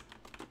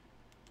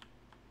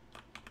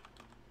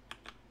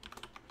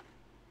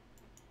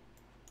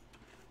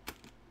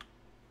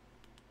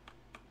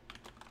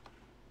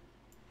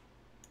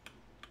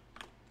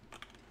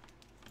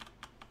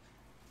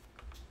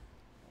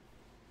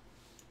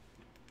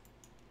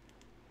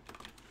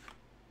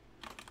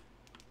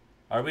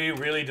 Are we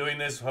really doing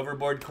this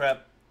hoverboard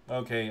crap?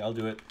 Okay, I'll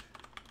do it.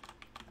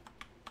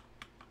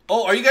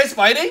 Oh, are you guys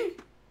fighting?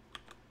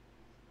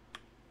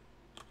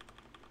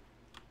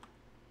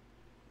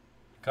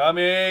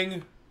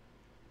 Coming.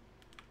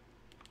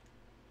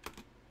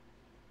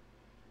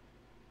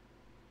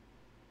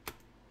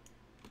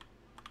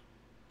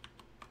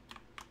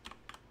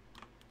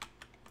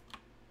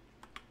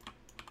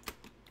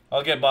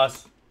 I'll get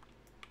boss.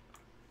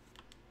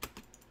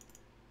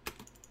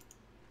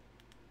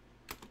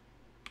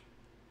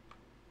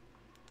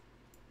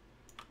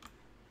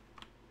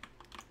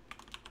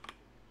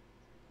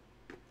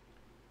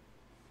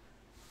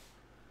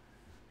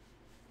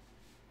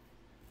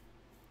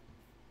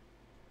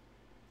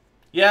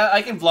 Yeah,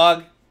 I can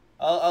vlog.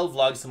 I'll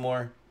vlog some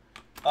more.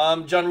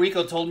 John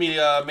Rico told me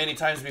many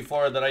times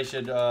before that I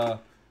should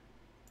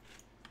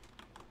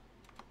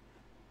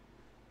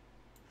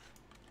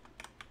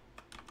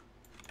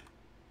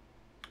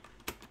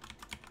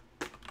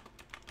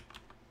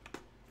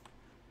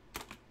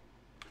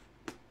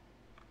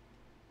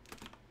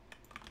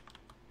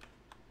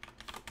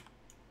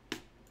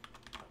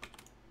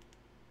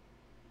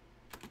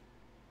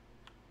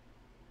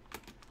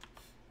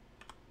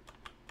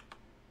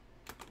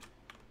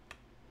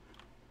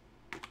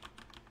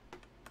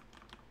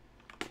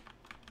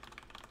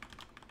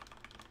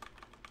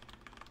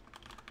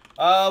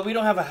we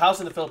don't have a house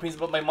in the Philippines,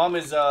 but my mom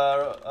is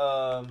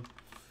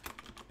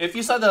if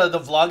you saw the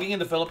vlogging in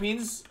the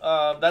Philippines,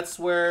 that's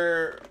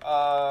where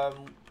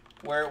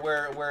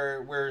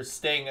we're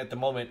staying at the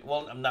moment.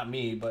 Well, not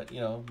me, but you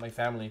know, my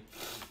family.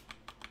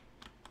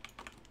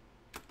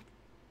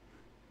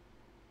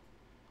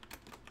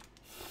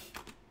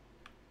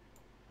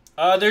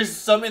 There's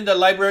some in the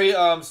library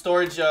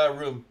storage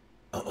room.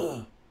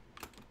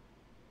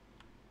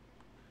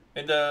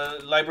 In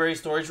the library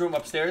storage room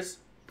upstairs.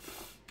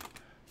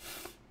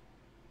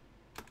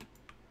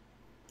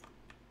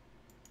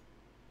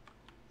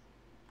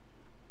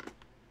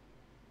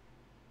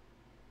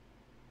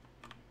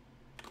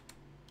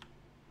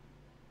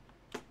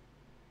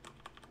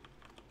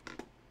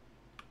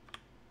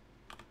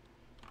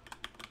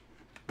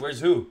 Where's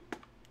who?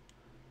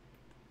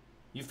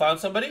 You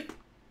found somebody?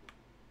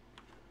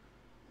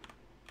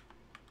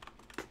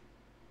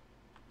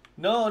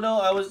 No,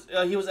 I was,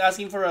 he was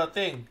asking for a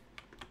thing.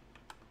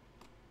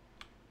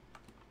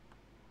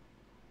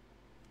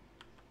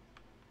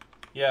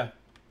 Yeah.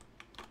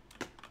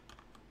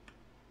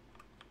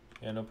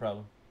 Yeah, no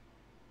problem.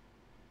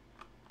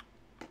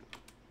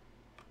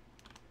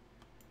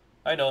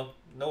 I know,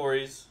 no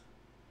worries.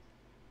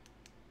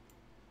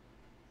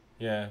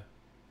 Yeah.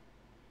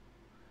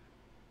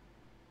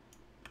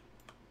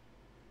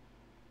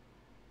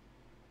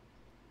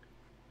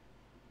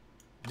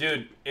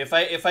 Dude, if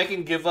I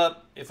can give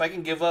up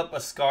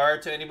a scar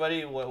to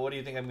anybody, what do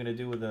you think I'm gonna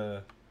do with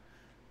the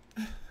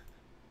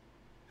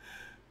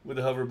with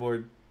the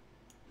hoverboard?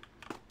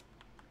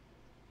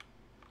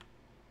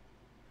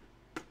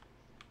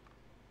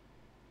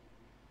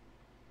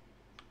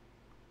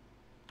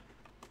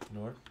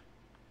 North.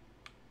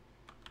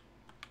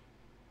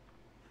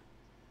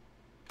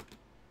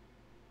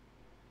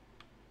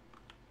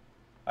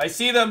 I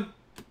see them.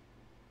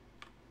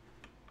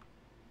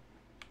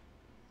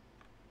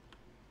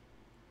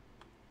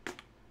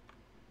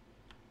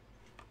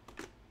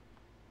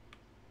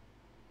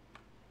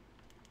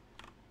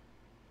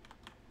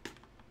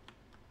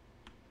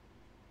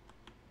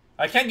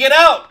 I can't get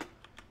out!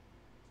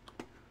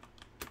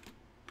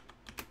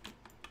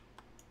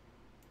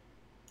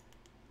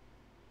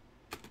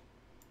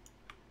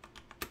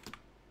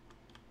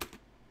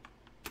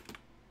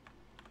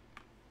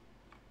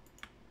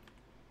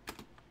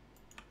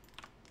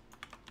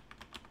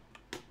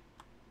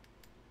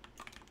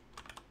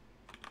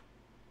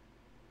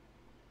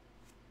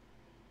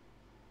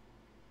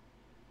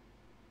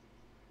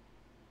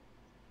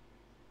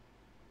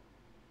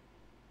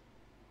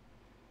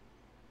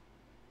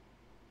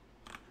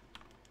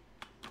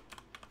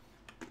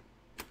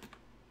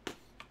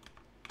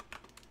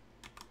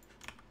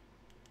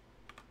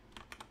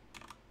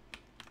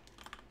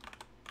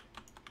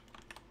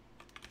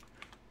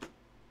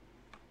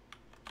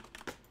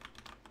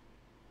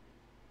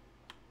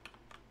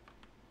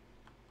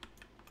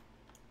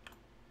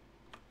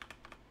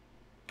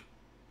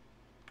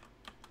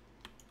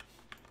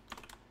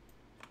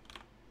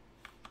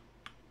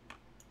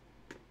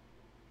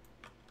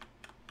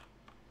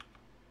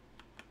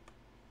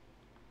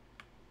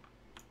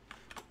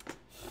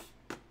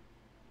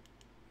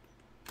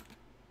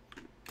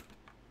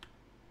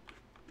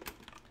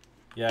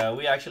 Yeah,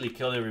 we actually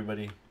killed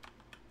everybody.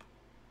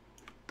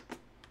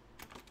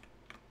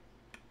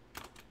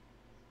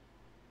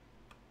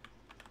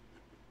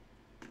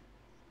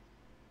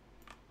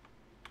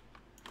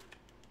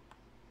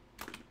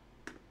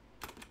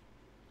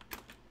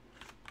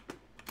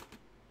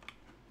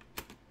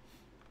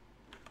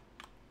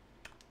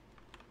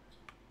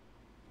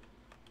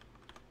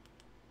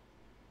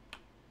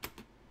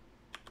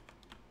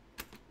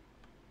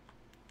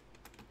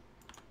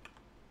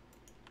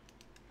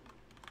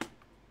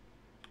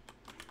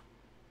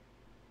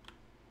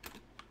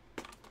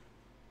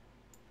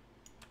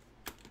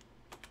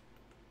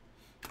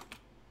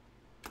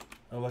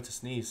 I'm about to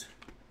sneeze.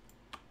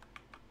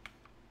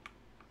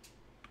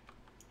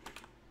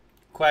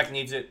 Quack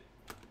needs it.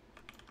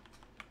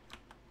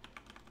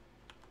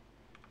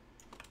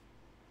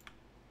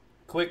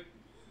 Quick.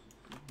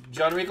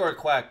 John Rico or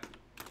Quack?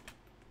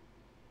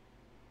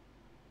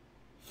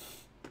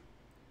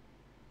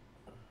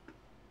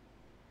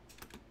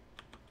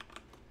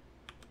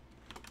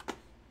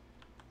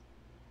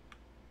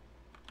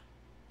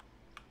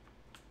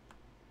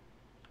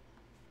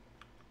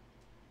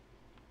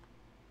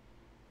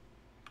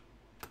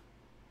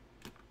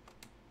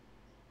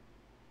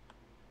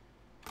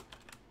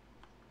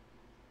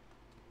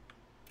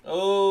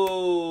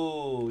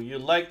 Oh, you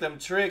like them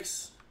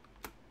tricks?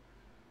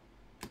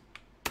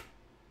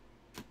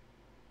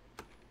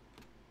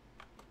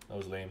 That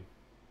was lame.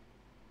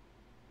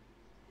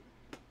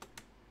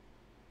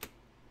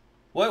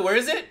 What? Where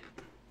is it?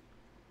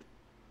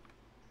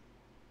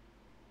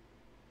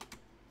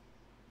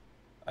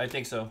 I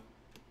think so.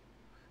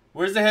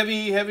 Where's the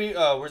heavy?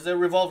 Where's the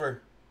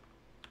revolver?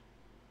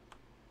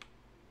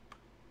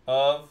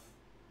 Of.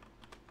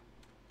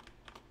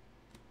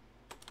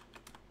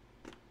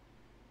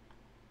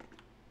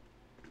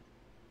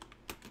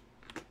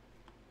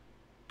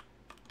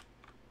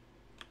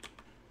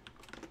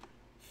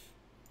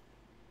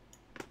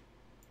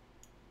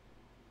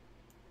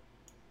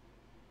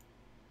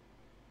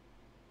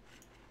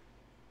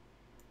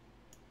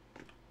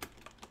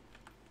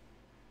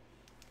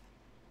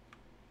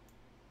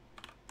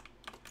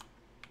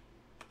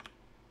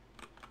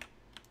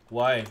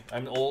 Why?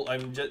 I'm old.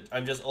 I'm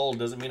just old.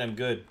 Doesn't mean I'm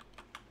good.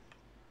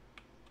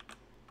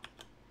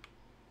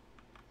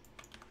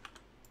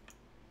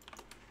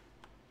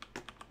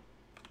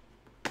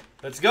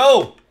 Let's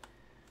go.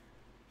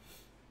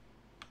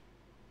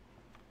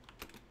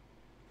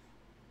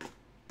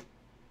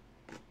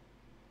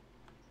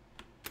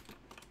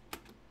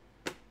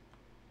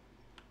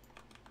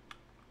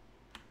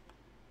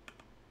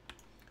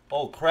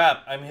 Oh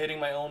crap! I'm hitting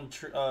my own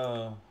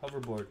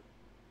hoverboard.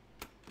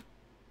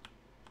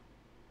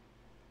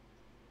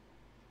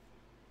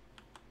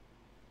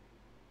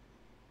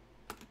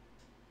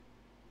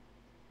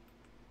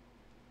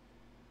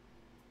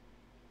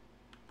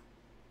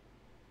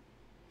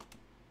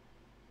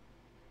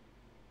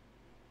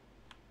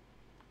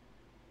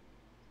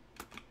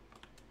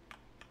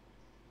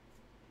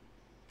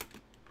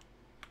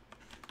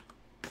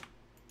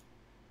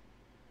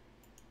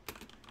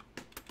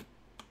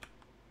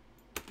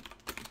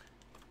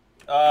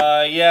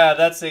 Yeah,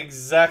 that's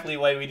exactly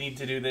why we need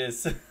to do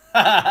this.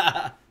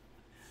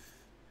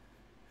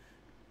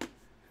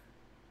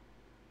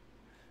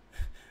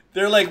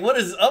 They're like, what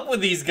is up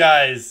with these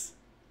guys?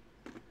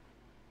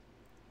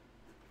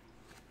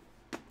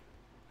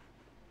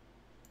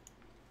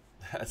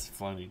 That's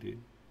funny, dude.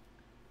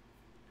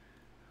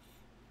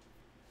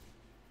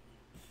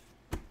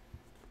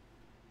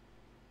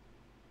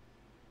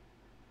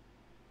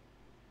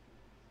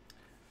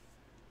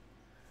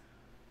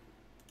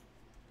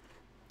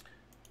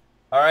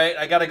 All right,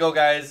 I gotta go,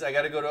 guys. I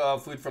gotta go to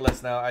Food for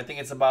Less now. I think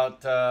it's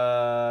about.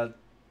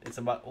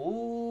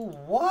 Ooh,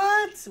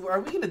 what? Are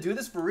we gonna do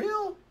this for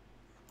real?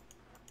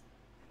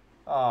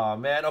 Oh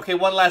man. Okay,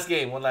 one last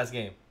game. One last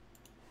game.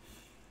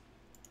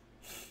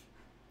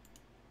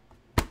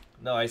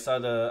 No, I saw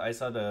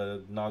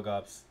the Nog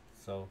Ops.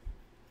 So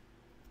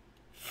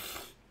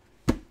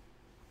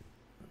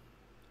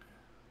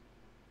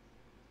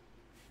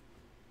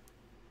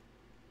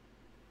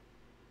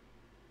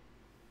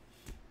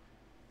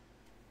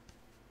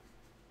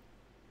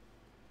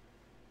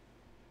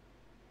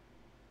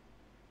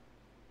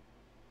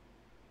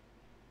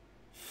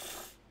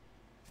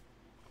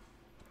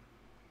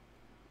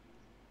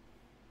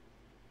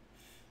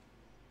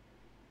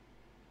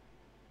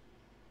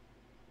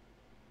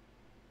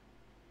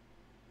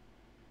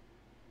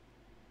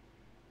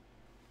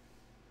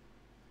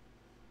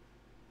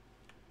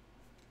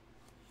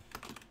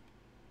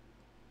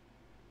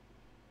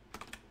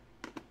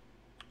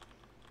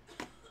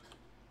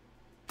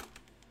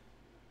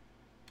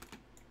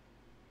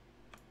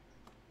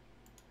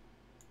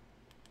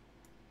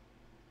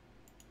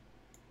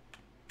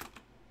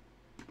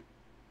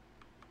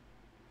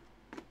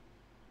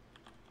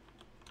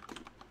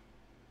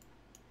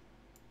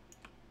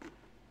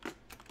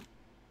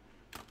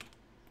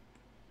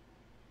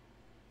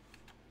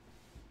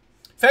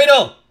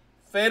Fatal!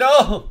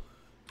 Fatal!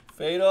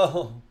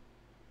 Fatal!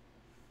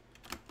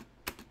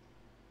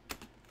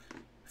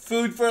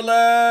 Food for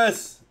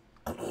less!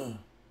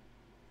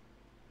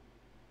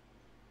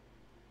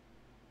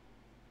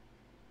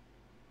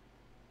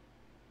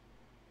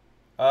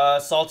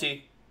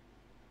 Salty.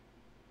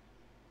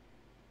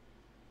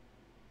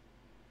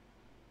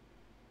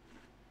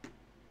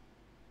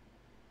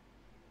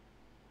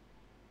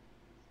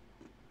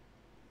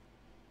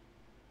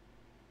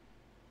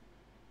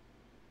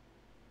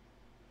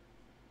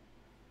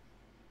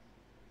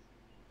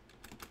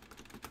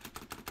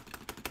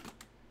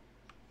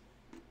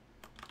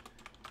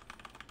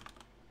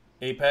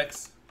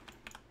 Apex.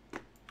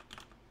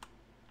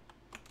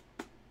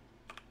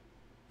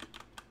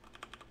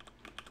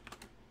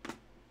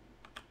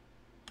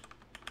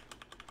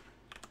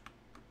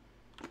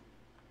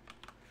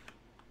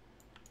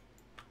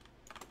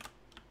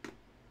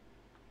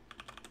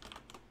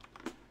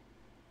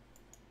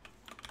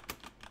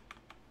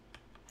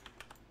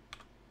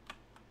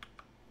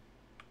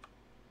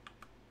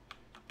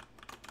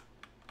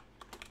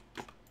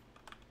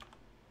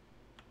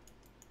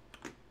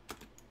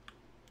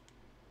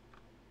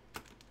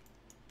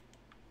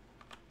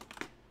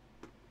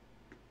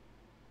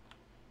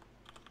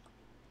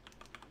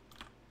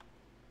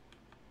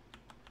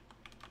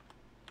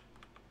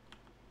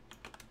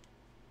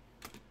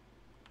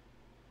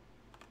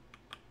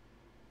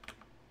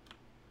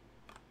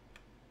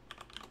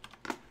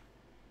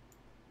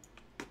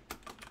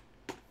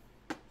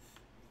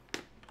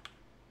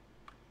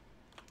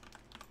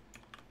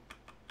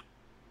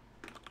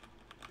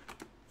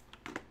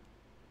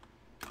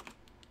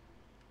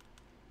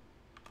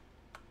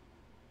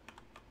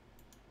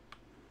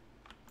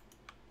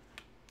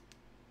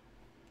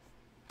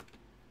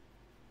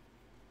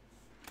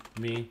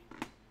 Me.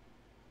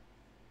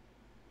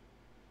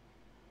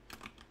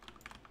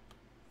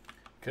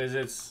 Because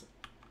it's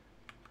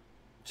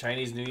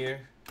Chinese New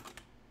Year.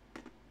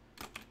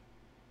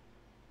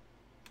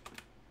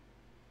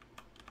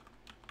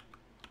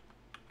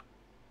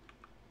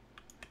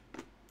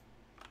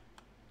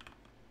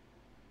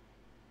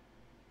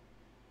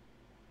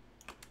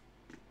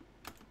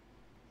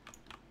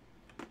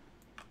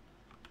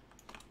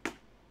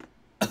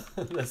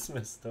 That's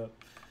messed up.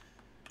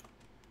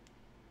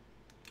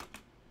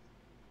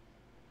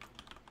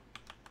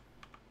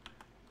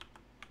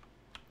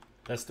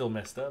 That's still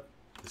messed up.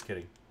 Just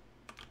kidding.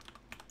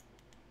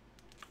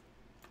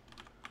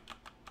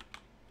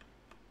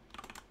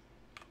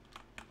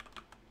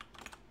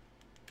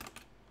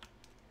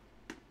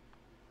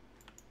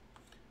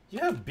 You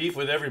have beef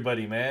with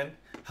everybody, man.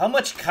 How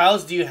much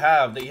cows do you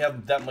have that you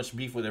have that much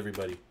beef with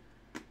everybody?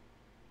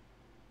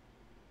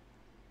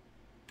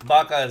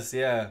 Vacas,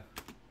 yeah.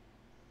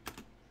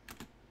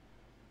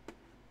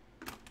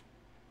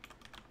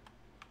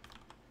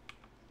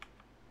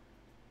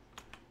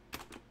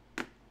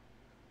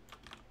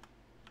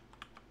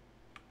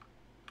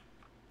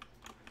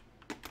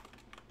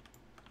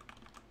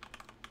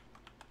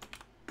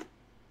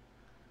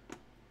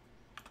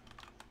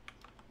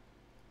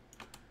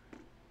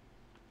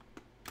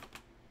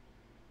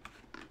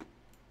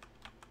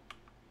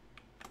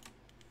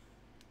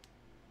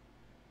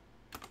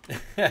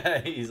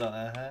 He's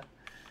on,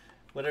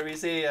 whatever you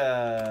say,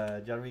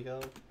 John Rico.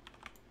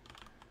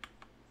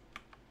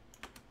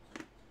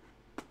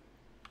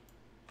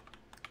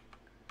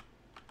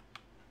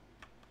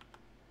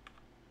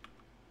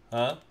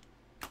 Huh?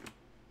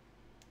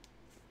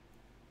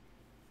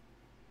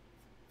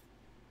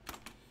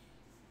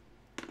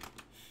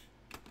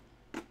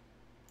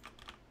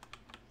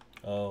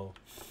 Oh.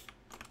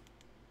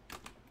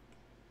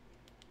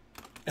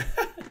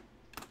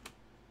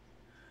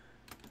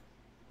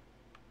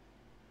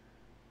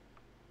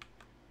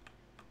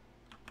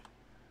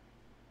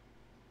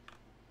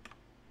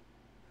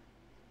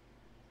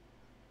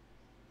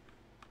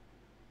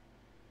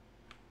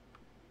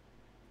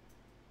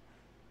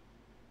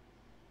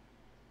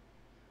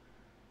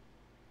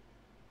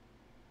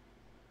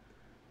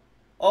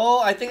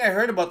 Oh, I think I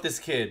heard about this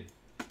kid.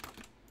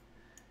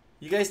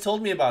 You guys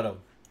told me about him.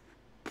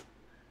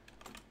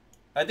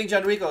 I think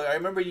John Rico, I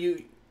remember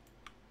you.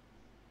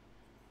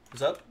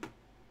 What's up?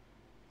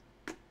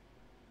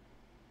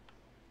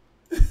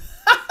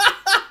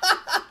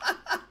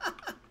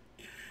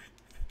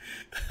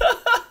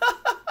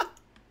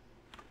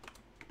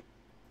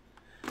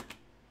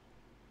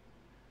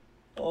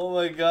 Oh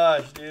my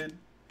gosh, dude.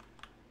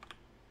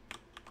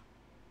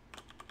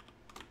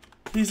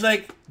 He's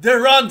like,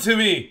 they're on to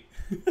me.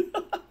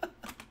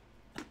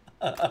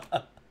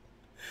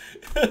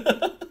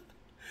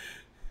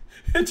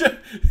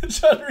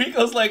 John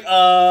Rico's like,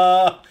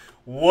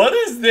 what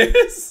is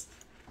this?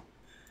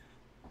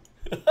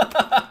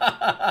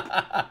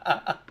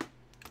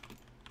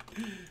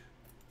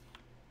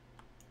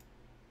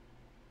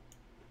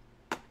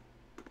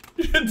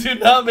 Do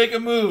not make a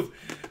move.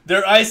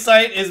 Their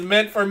eyesight is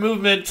meant for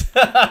movement.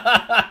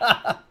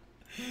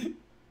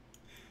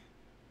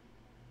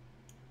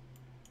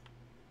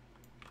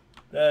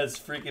 That's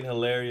freaking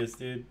hilarious,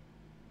 dude.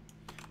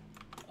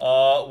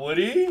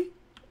 Woody?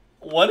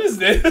 What is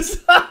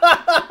this?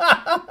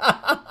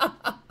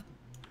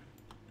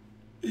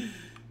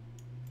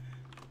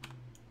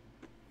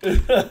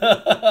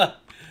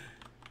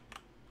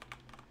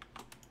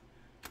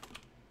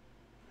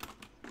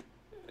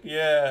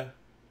 Yeah.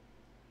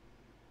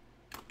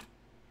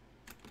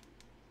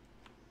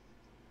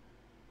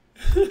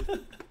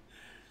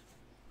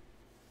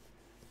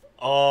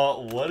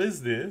 What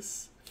is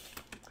this?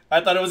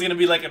 I thought it was gonna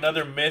be like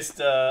another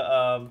missed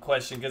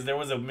question because there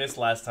was a miss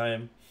last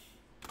time.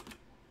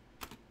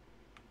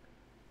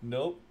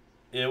 Nope.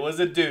 It was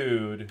a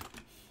dude.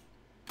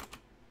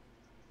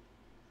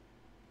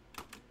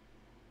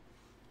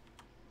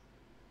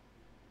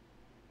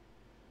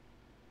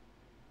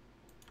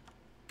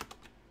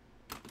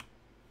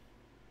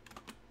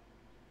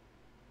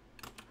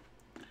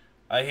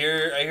 I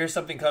hear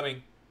something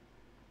coming.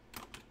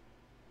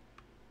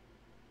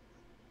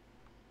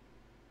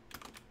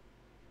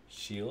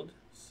 Shield?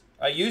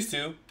 I used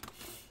to.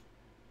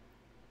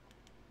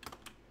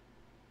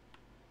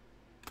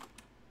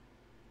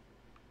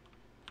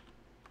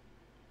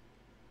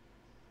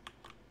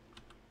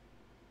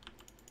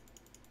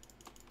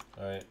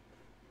 Alright.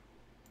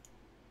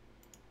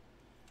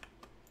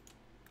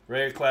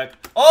 Rare clack.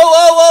 Oh,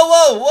 whoa, whoa,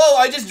 whoa, whoa!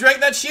 I just drank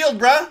that shield,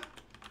 bruh!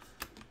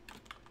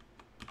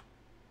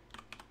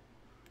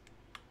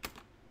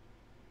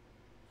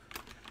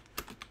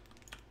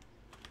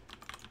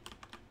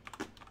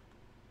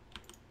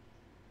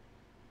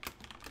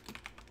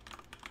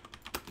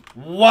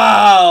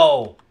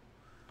 Wow!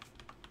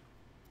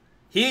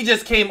 He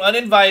just came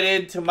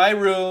uninvited to my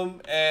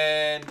room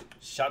and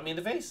shot me in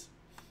the face.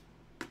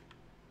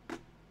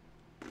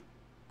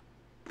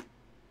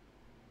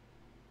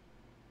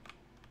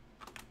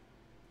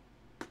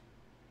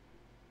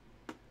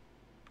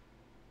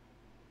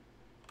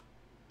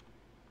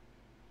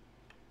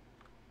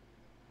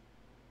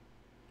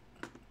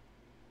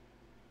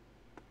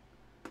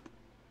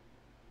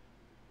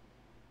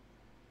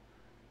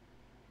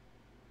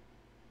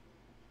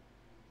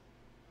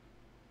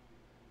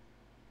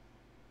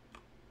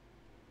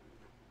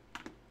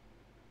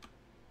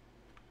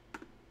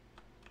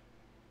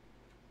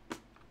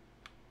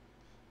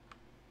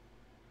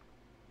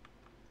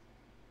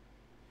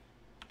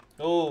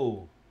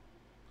 Oh.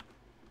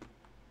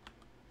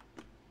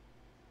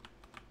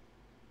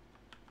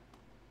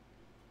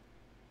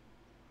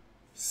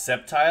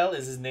 Septile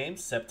is his name?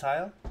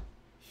 Septile?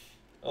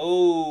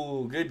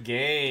 Oh, good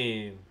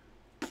game.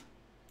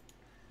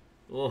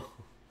 Oh.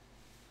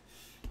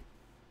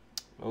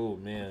 Oh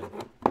man.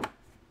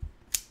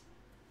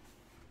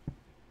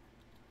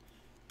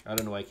 I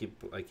don't know why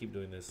I keep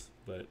doing this,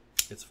 but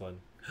it's fun.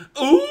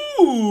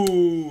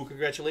 Ooh!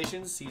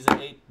 Congratulations,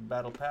 Season 8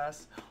 Battle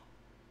Pass.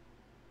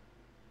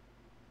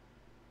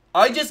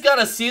 I just got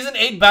a Season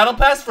 8 Battle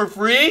Pass for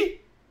free?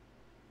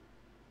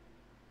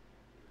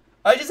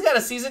 I just got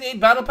a Season 8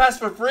 Battle Pass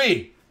for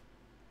free.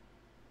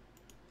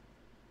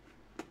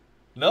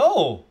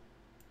 No.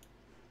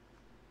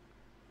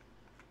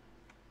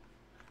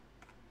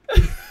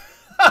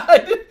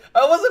 I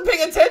wasn't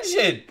paying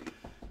attention.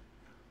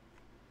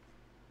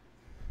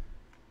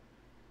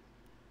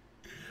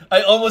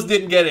 I almost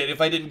didn't get it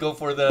if I didn't go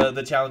for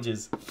the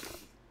challenges.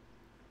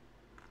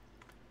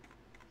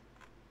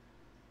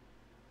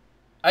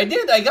 I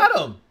did. I got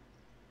them.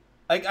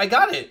 I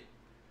got it.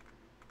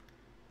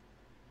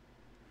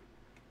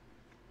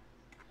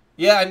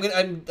 Yeah,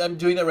 I'm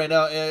doing that right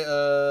now.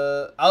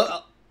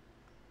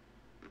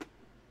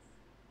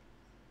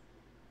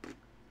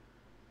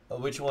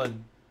 Which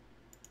one?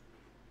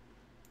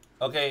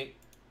 Okay.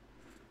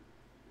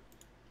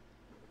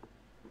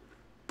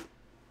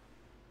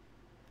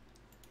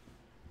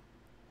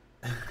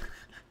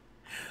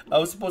 I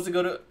was supposed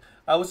to.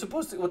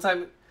 What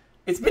time?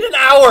 It's been an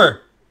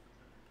hour.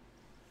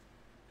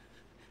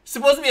 It's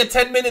supposed to be a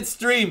 10-minute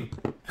stream.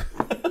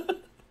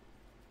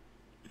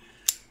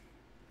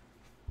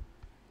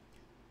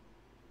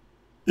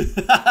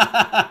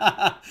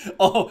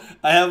 Oh,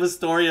 I have a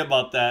story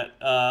about that.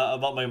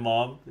 About my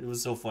mom. It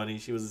was so funny.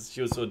 She was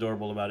so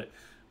adorable about it.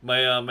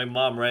 My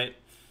mom, right?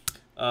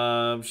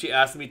 She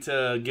asked me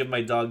to give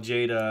my dog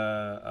Jade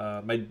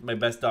my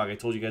best dog. I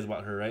told you guys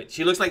about her, right?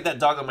 She looks like that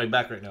dog on my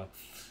back right now.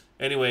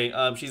 Anyway,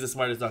 she's the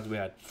smartest dog we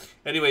had.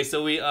 Anyway,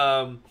 so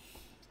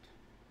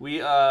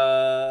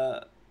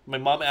my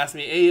mom asked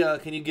me, hey,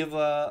 can you give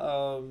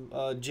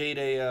Jade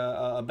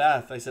a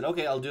bath? I said,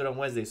 okay, I'll do it on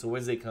Wednesday. So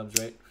Wednesday comes,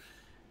 right?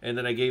 And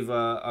then I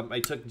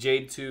took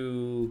Jade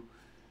to,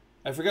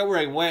 I forgot where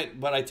I went,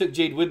 but I took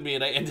Jade with me,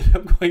 and I ended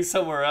up going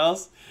somewhere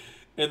else.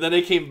 And then I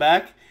came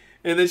back,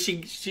 and then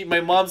my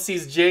mom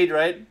sees Jade,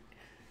 right?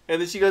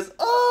 And then she goes,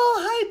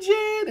 oh, hi,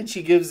 Jade. And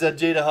she gives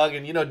Jade a hug,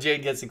 and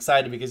Jade gets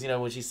excited because,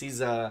 when she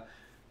sees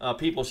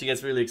people, she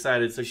gets really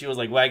excited. So she was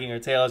like wagging her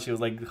tail. She was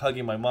like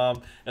hugging my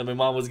mom, and my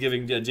mom was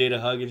giving Jade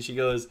a hug, and she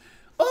goes,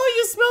 oh,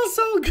 you smell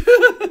so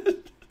good.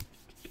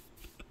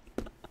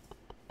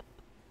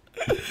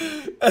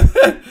 And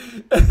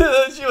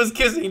then she was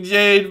kissing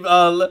Jade.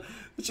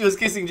 She was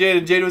kissing Jade,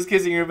 and Jade was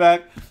kissing her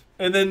back.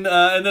 And then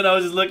I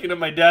was just looking at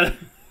my dad.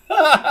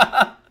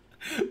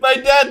 My My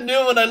dad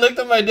knew when I looked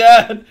at my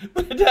dad.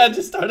 My dad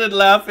just started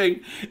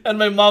laughing. And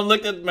my mom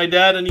looked at my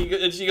dad and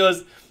she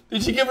goes,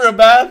 "Did she give her a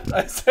bath?"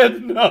 I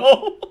said,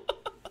 "No."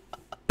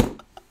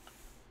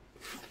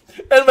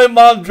 And my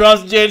mom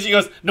drops Jay and she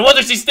goes, "No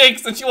wonder she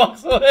stinks," and she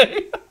walks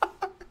away.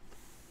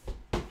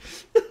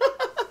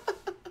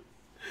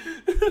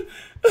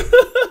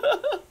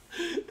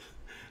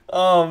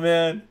 Oh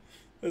man,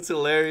 that's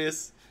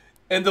hilarious.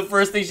 And the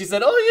first thing she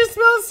said, "Oh, you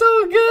smell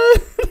so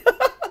good."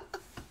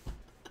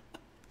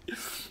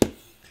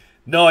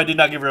 No, I did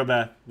not give her a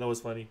bath. That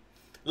was funny.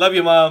 Love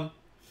you, Mom.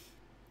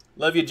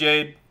 Love you,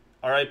 Jade.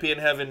 R.I.P. in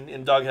heaven,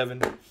 in dog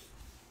heaven.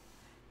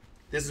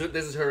 This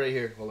is her right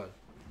here. Hold on.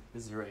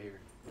 This is her right here.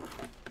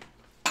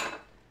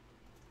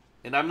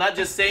 And I'm not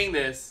just saying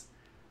this.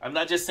 I'm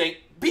not just saying,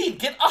 "Bean,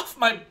 get off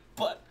my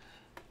butt."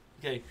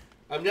 Okay.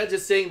 I'm not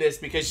just saying this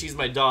because she's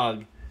my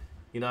dog.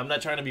 You know, I'm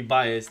not trying to be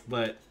biased,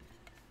 but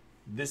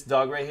this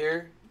dog right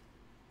here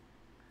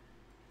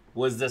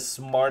was the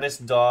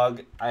smartest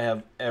dog I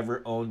have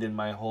ever owned in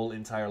my whole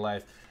entire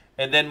life.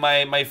 And then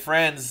my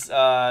friends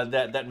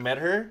that met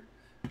her,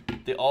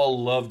 they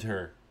all loved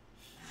her.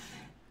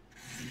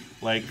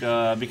 Like,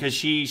 because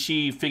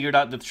she figured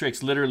out the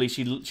tricks. Literally,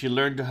 she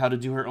learned how to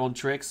do her own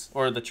tricks,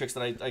 or the tricks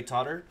that I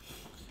taught her,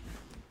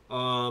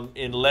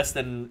 in less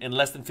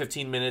than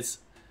 15 minutes,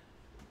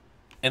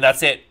 and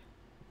that's it.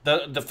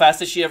 The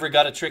fastest she ever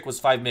got a trick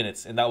was 5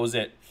 minutes, and that was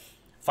it.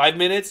 5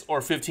 minutes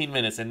or 15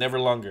 minutes, and never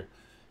longer.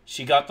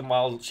 She got them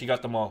all. She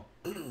got them all.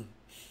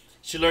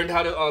 She learned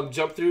how to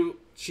jump through.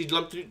 She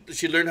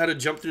learned how to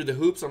jump through the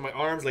hoops on my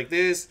arms like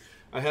this.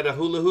 I had a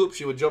hula hoop.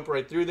 She would jump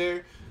right through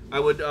there. I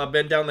would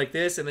bend down like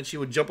this, and then she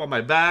would jump on my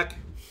back,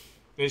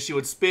 and she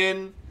would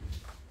spin.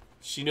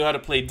 She knew how to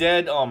play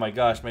dead. Oh my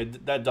gosh,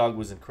 that dog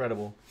was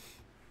incredible.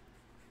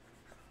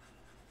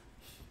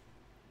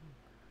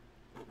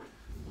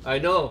 I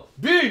know.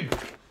 Bean!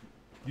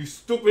 You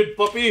stupid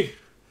puppy!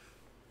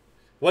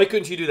 Why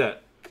couldn't you do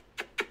that?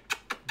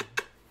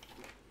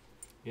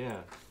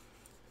 Yeah.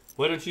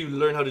 Why don't you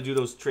learn how to do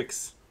those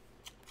tricks?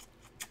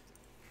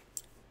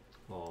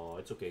 Oh,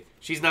 it's okay.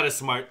 She's not as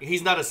smart.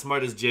 He's not as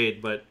smart as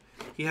Jade, but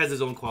he has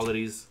his own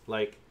qualities.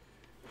 Like,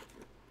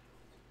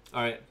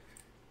 all right.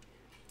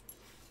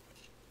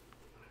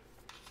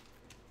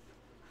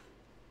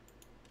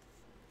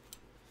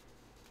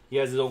 He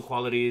has his own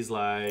qualities,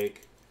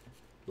 like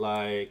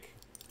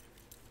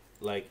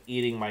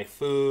eating my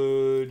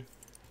food,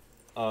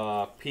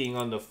 peeing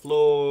on the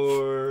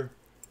floor,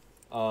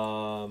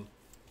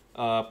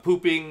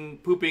 pooping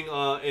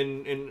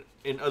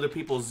in other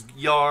people's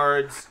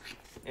yards,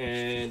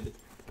 and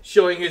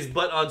showing his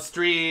butt on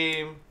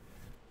stream.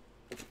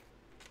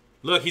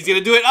 Look, he's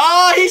gonna do it.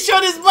 Oh, he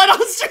showed his butt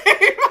on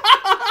stream.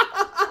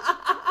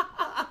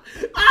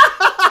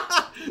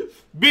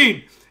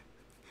 Bean,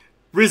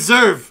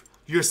 reserve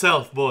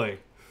yourself, boy.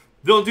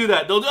 Don't do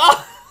that. Don't do.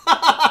 Oh.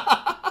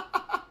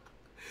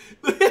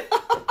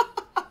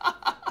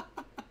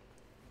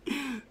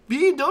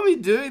 Bean, don't be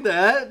doing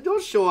that.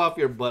 Don't show off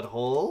your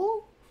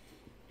butthole.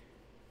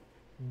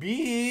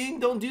 Bean,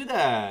 don't do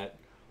that.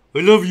 I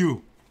love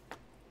you.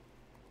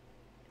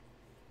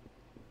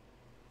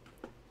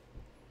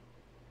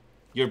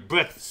 Your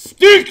breath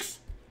stinks!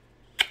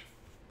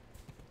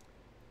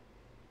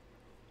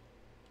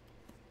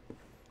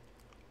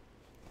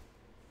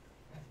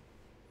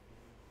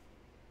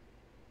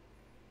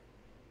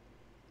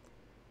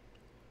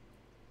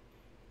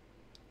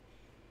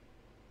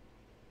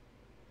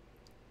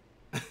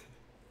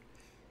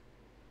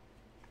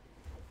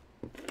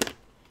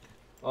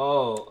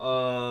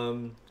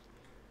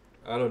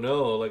 I don't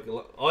know. Like,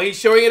 oh, he's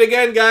showing it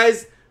again,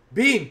 guys.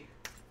 Bean,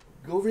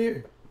 go over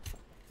here.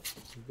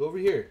 Go over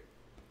here.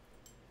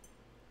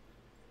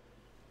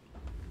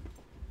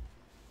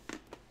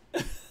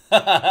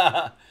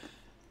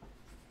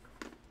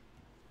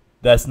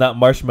 That's not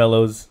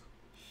marshmallows.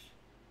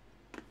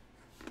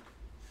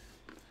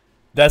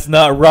 That's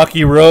not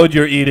Rocky Road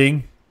you're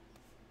eating.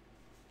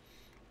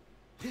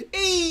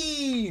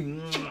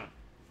 Eee!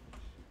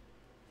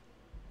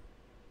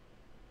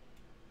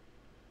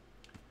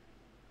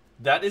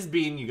 That is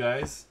Bean, you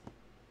guys.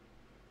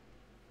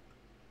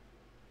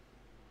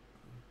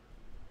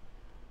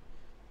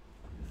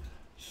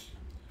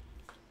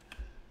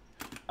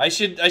 I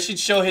should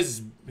show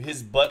his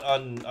butt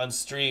on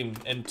stream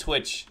and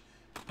Twitch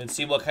and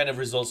see what kind of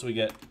results we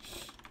get.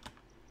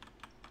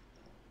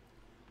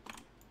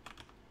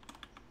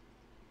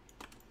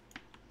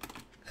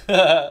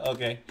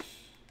 Okay.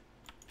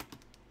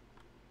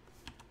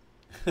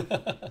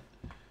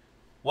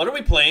 What are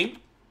we playing?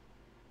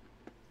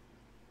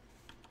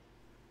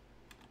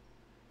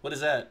 What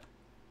is that?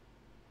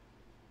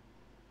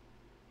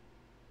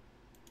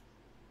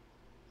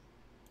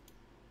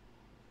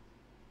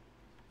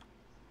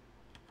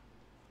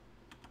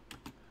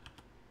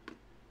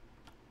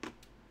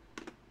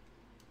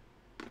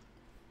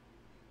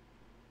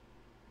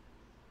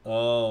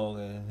 Oh,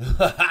 okay.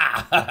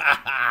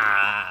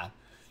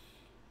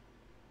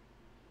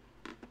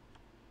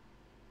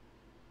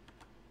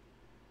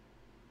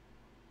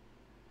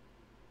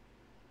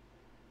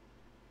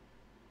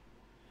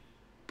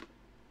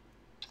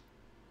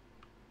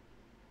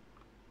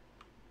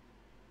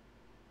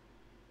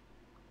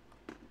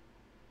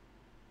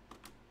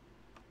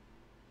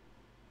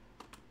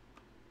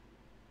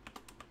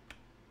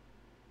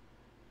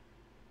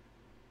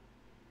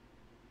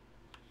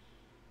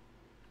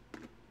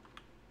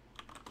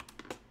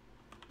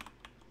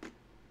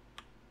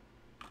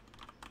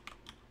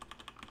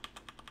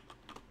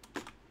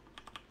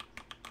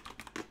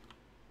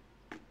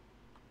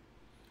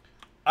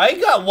 I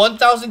got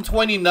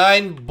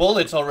 1,029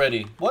 bullets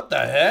already. What the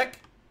heck?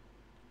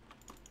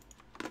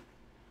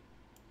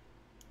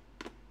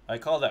 I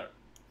call that.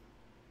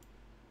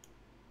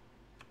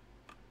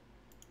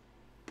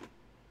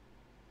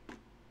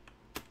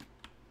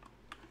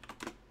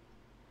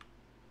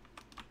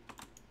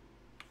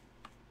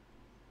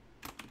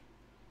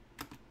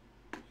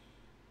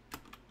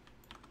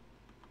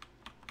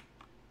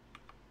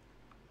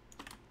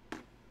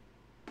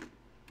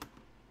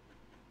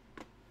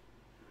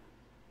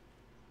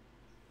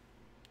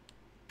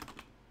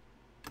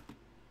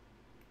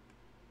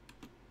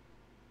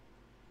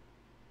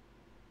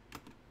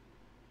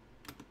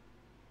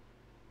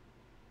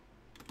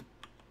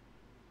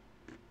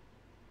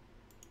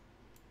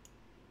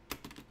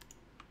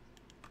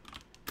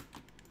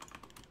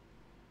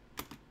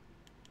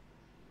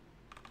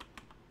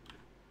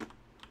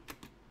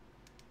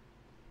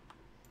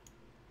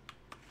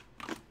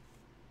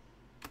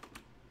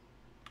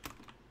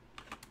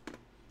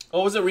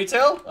 Oh, was it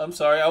retail? I'm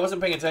sorry, I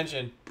wasn't paying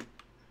attention.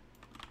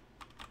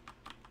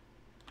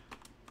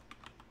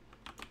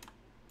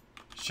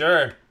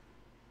 Sure.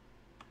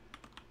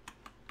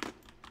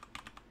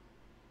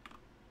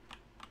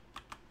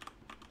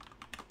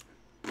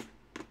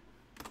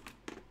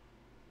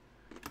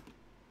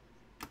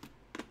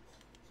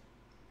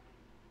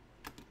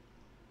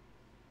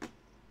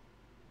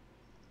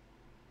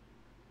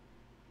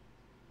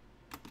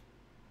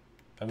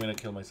 I'm gonna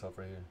kill myself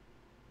right here.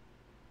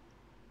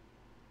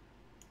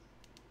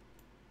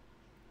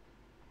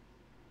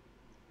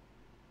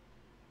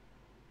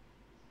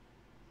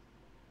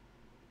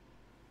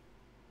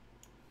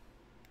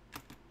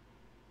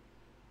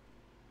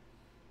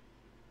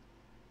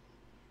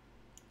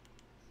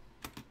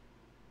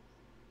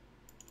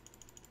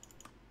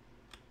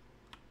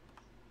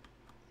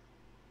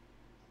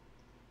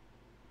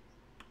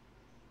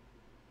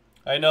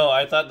 I know,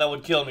 I thought that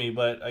would kill me,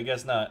 but I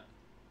guess not.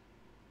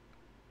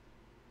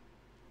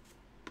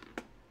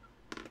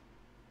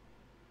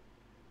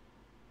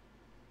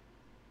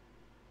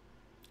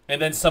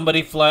 And then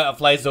somebody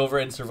flies over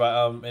and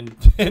survive.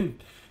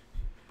 And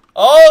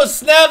oh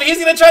snap! He's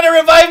gonna try to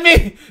revive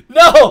me.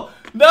 No,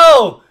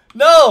 no,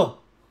 no,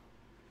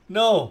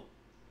 no,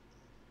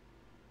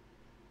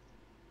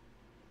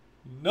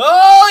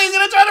 no! He's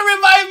gonna try to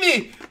revive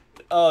me.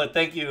 Oh,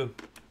 thank you.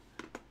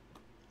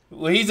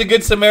 Well, he's a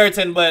good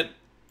Samaritan, but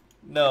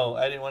no,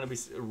 I didn't want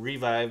to be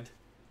revived.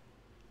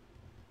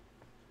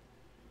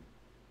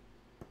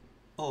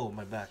 Oh,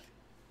 my back.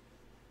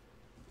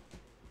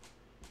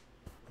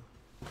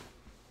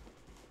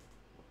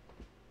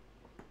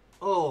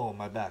 Oh,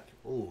 my back.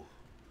 Oh.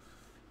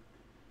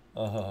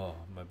 Oh,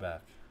 my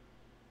back.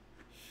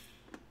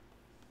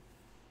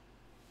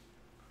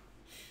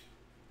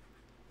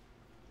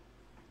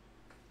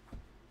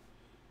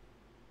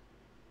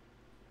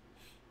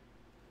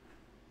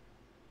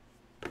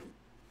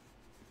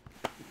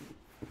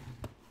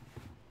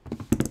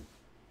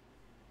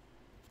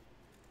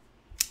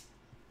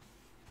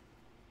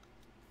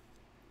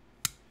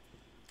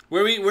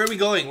 Where are we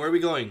going? Where are we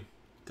going?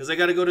 Because I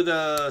gotta go to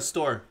the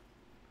store.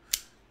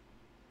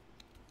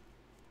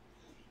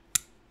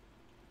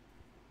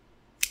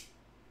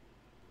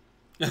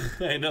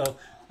 I know.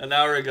 An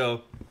hour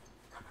ago.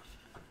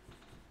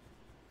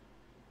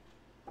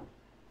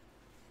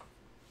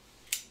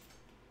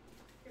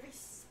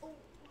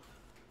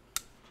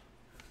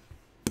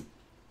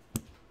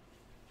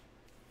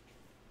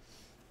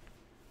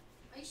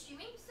 Are you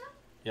streaming stuff?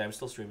 Yeah, I'm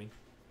still streaming.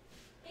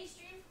 Hey,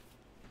 stream.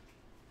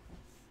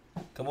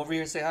 Come over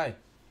here and say hi.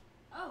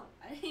 Oh,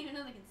 I didn't even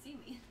know they can see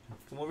me.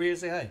 Come over here and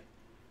say hi.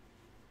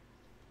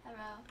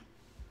 Hello.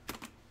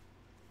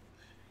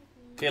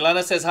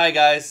 Kaylana says hi,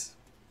 guys.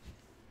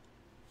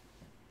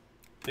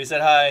 They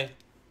said hi.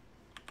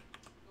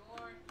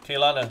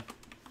 Kaylana.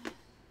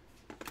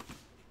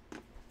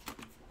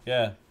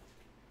 Yeah.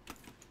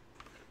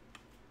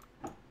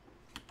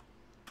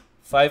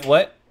 5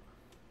 what?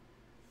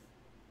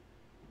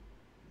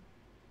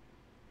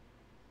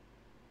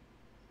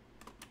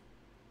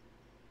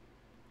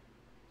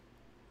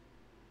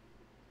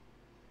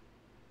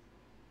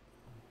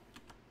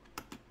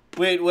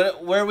 Wait,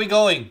 where are we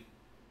going?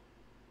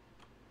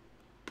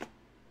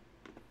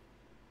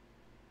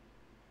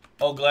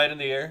 Oh, glide in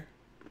the air.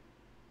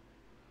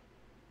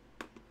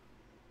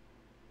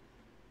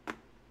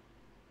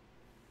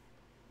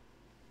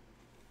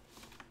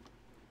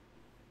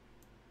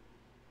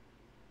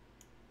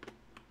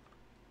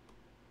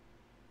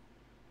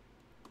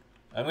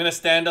 I'm gonna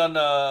stand on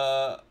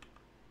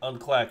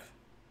Quack.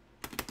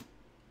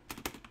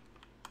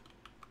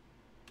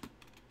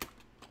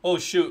 Oh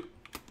shoot.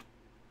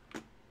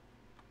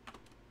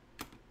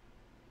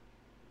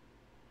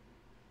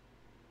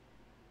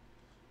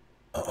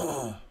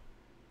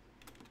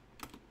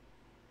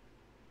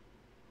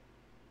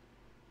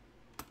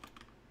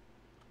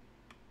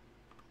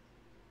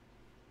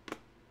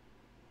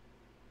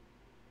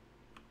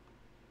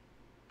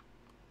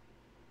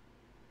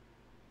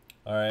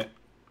 Alright.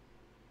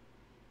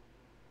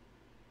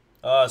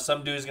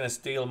 Some dude's gonna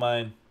steal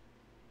mine.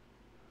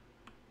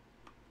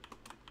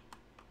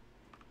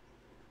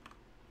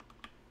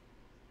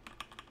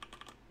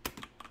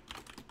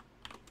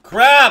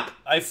 Crap!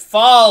 I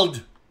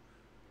falled.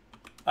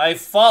 I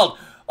falled.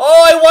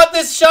 Oh, I want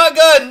this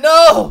shotgun.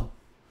 No.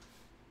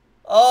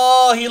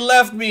 Oh, he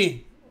left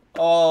me.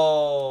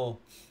 Oh.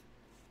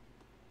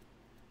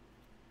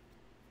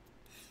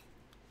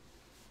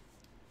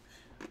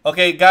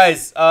 Okay,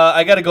 guys,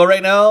 I gotta go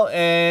right now,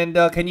 and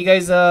can you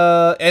guys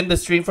end the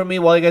stream for me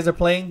while you guys are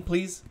playing,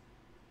 please?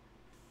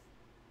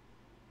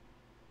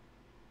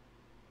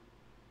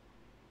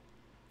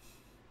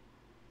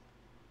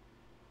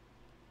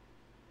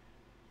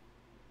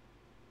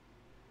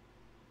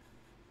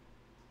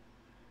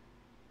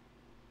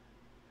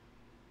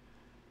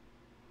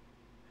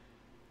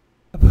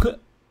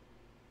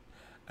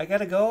 I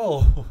gotta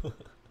go.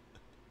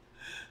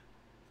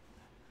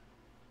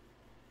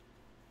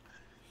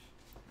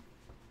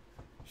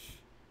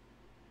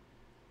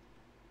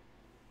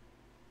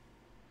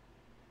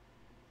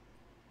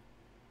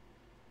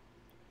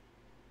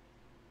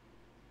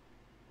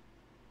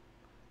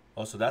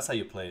 Oh, so that's how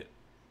you play it.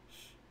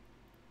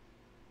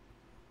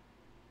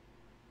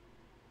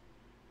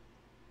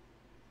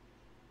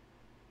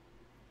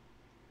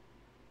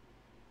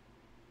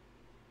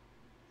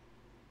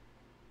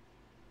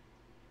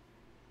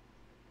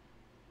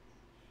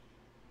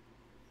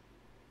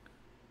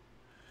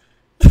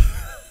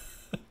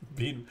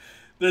 Bean.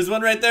 There's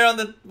one right there on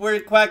the where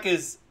Quack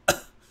is.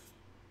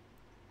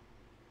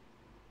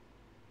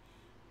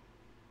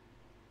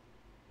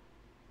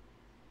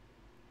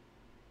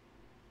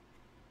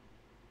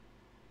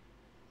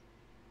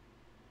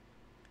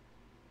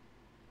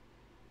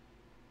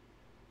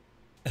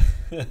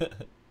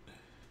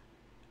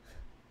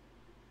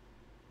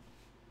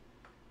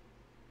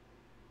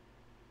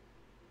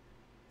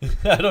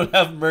 I don't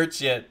have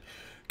merch yet.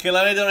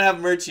 Kaylani don't have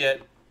merch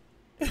yet.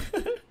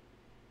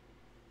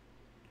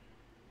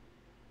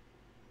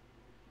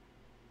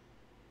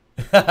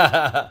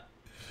 That'll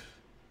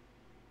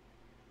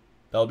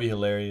be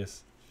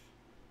hilarious.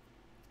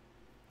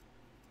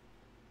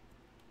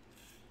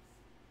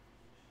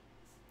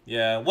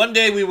 Yeah, one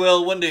day we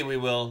will. One day we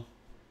will.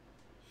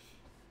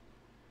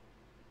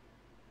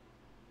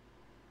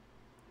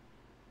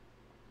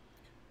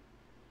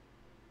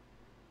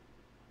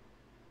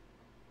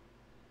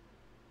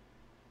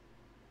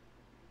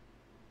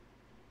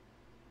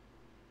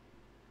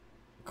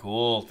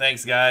 Cool.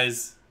 Thanks,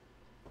 guys.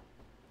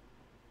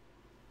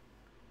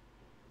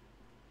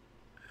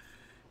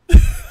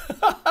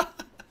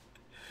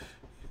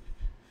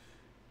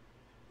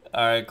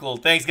 All right, cool.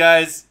 Thanks,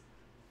 guys.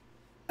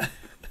 All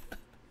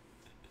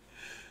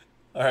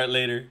right,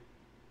 later.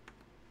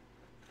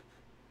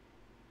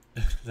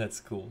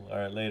 That's cool. All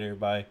right, later.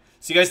 Bye.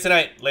 See you guys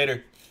tonight.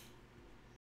 Later.